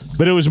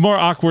 but it was more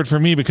awkward for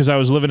me because I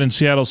was living in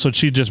Seattle, so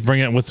she'd just bring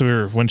it with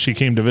her when she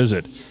came to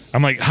visit.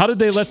 I'm like, how did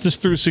they let this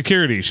through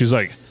security? She's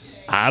like,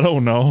 I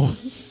don't know.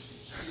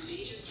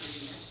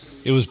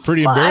 It was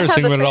pretty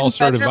embarrassing when it all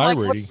started bedroom,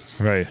 vibrating.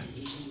 Right.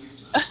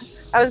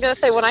 I was going to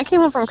say, when I came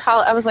home from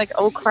college, I was like,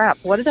 oh, crap,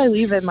 what did I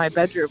leave in my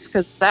bedroom?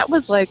 Because that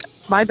was like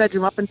my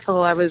bedroom up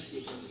until I was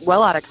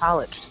well out of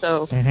college.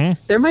 So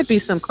there might be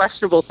some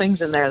questionable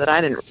things in there that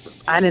I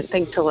didn't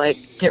think to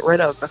like get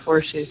rid of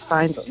before she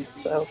finds them.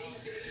 So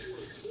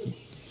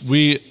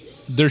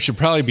there should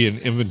probably be an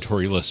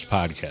inventory list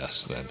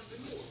podcast then.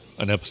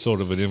 An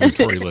episode of an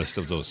inventory list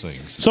of those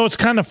things. So it's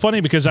kind of funny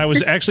because I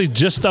was actually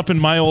just up in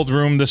my old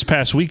room this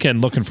past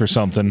weekend looking for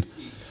something.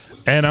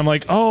 And I'm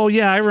like, oh,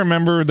 yeah, I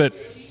remember that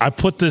I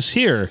put this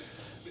here.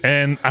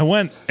 And I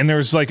went, and there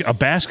was like a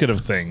basket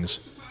of things.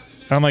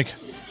 And I'm like,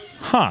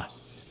 huh.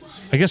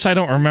 I guess I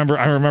don't remember.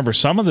 I remember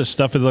some of this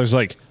stuff, but there's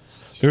like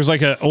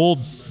an old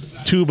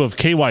tube of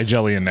KY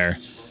jelly in there.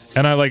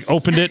 And I like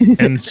opened it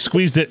and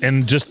squeezed it,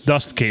 and just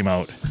dust came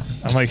out.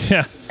 I'm like,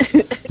 yeah,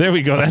 there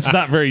we go. That's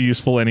not very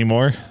useful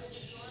anymore.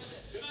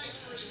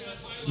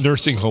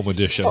 Nursing home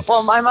edition.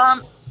 Well, my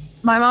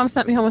mom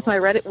sent me home with my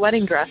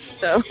wedding dress,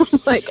 so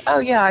like, oh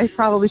yeah, I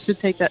probably should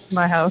take that to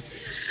my house.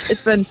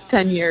 It's been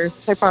 10 years.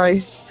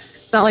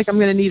 It's not like I'm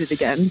going to need it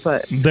again,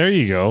 but there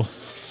you go.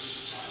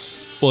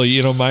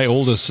 Well, my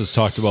oldest has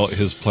talked about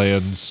his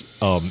plans.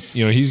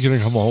 He's going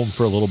to come home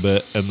for a little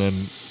bit, and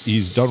then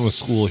he's done with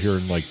school here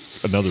in like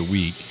another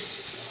week,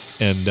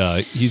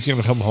 and he's going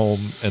to come home,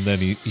 and then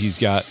he's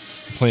got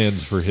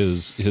plans for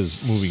his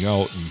moving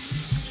out. And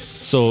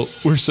so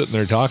we're sitting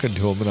there talking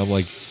to him, and I'm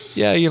like,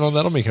 yeah,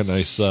 that'll make a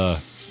nice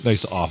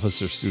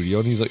office or studio.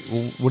 And he's like,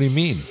 well, what do you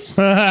mean?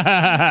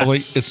 I'm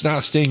like, it's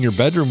not staying in your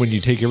bedroom when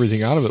you take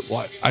everything out of it.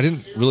 Well, I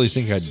didn't really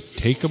think I'd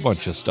take a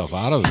bunch of stuff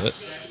out of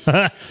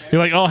it. You're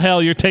like, oh,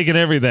 hell, you're taking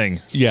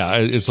everything. Yeah,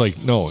 it's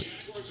like, no,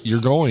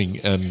 you're going,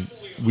 and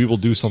we will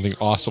do something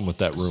awesome with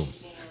that room.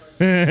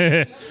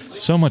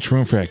 So much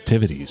room for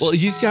activities. Well,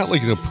 he's got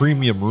like a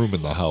premium room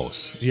in the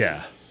house.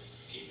 Yeah.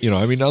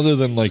 Other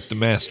than like the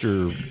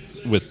master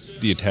with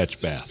the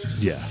attached bath.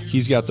 Yeah.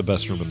 He's got the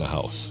best room in the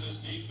house.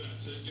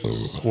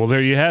 Well,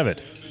 there you have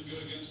it.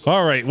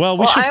 All right.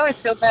 Well, I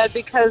always feel bad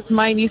because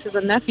my nieces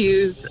and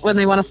nephews, when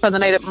they want to spend the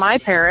night at my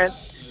parents,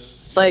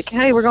 like,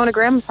 hey, we're going to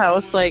grandma's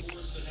house. Like,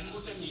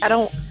 I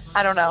don't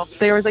know.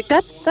 They were like,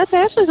 that's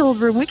Ashley's old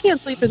room. We can't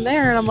sleep in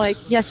there. And I'm like,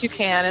 yes, you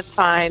can. It's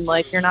fine.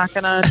 Like, you're not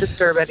going to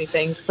disturb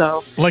anything.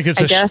 So like I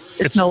guess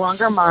it's no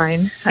longer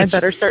mine. I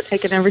better start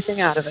taking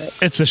everything out of it.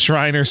 It's a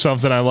shrine or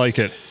something. I like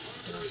it.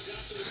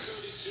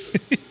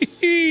 What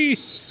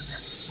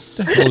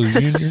the hell are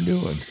you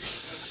doing?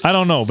 I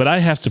don't know, but I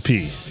have to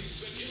pee.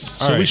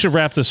 So we should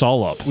wrap this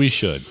all up. We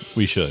should.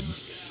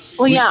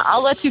 Well, yeah,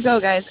 I'll let you go,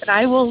 guys. And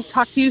I will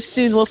talk to you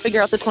soon. We'll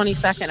figure out the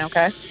 22nd,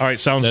 okay? All right,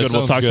 sounds good.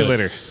 We'll talk to you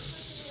later.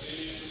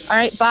 All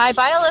right, bye.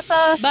 Bye,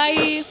 Alyssa.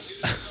 Bye.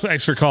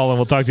 Thanks for calling.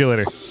 We'll talk to you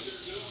later.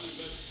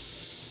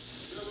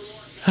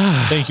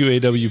 Thank you,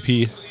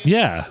 AWP.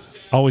 Yeah,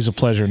 always a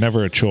pleasure,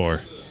 never a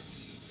chore.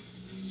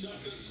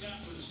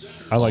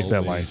 I like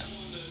that line.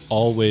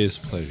 Always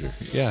pleasure.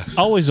 Yeah.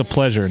 Always a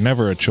pleasure,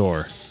 never a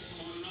chore.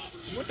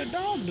 What the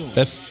dog doing?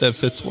 That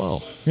fits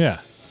well.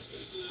 Yeah.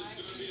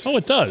 Oh,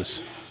 it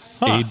does.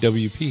 Huh.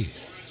 AWP.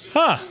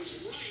 Huh.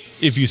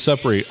 If you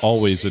separate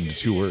always into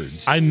two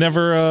words. I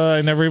never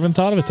even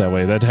thought of it that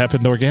way. That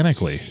happened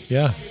organically.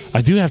 Yeah.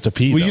 I do have to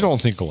pee. Well, though. you don't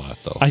think a lot,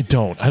 though. I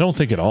don't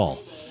think at all.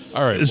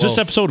 All right. Is this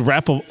episode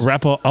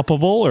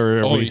wrap-upable or?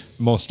 Are we...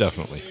 most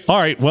definitely. All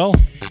right. Well,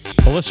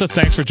 Alyssa,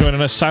 thanks for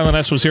joining us. Silent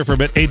S was here for a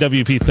bit.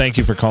 AWP, thank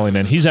you for calling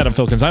in. He's Adam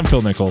Filkins. I'm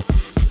Phil Nickel.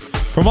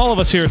 From all of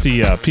us here at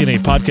the P&A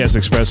Podcast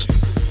Express,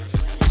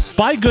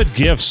 buy good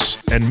gifts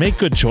and make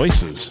good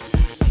choices.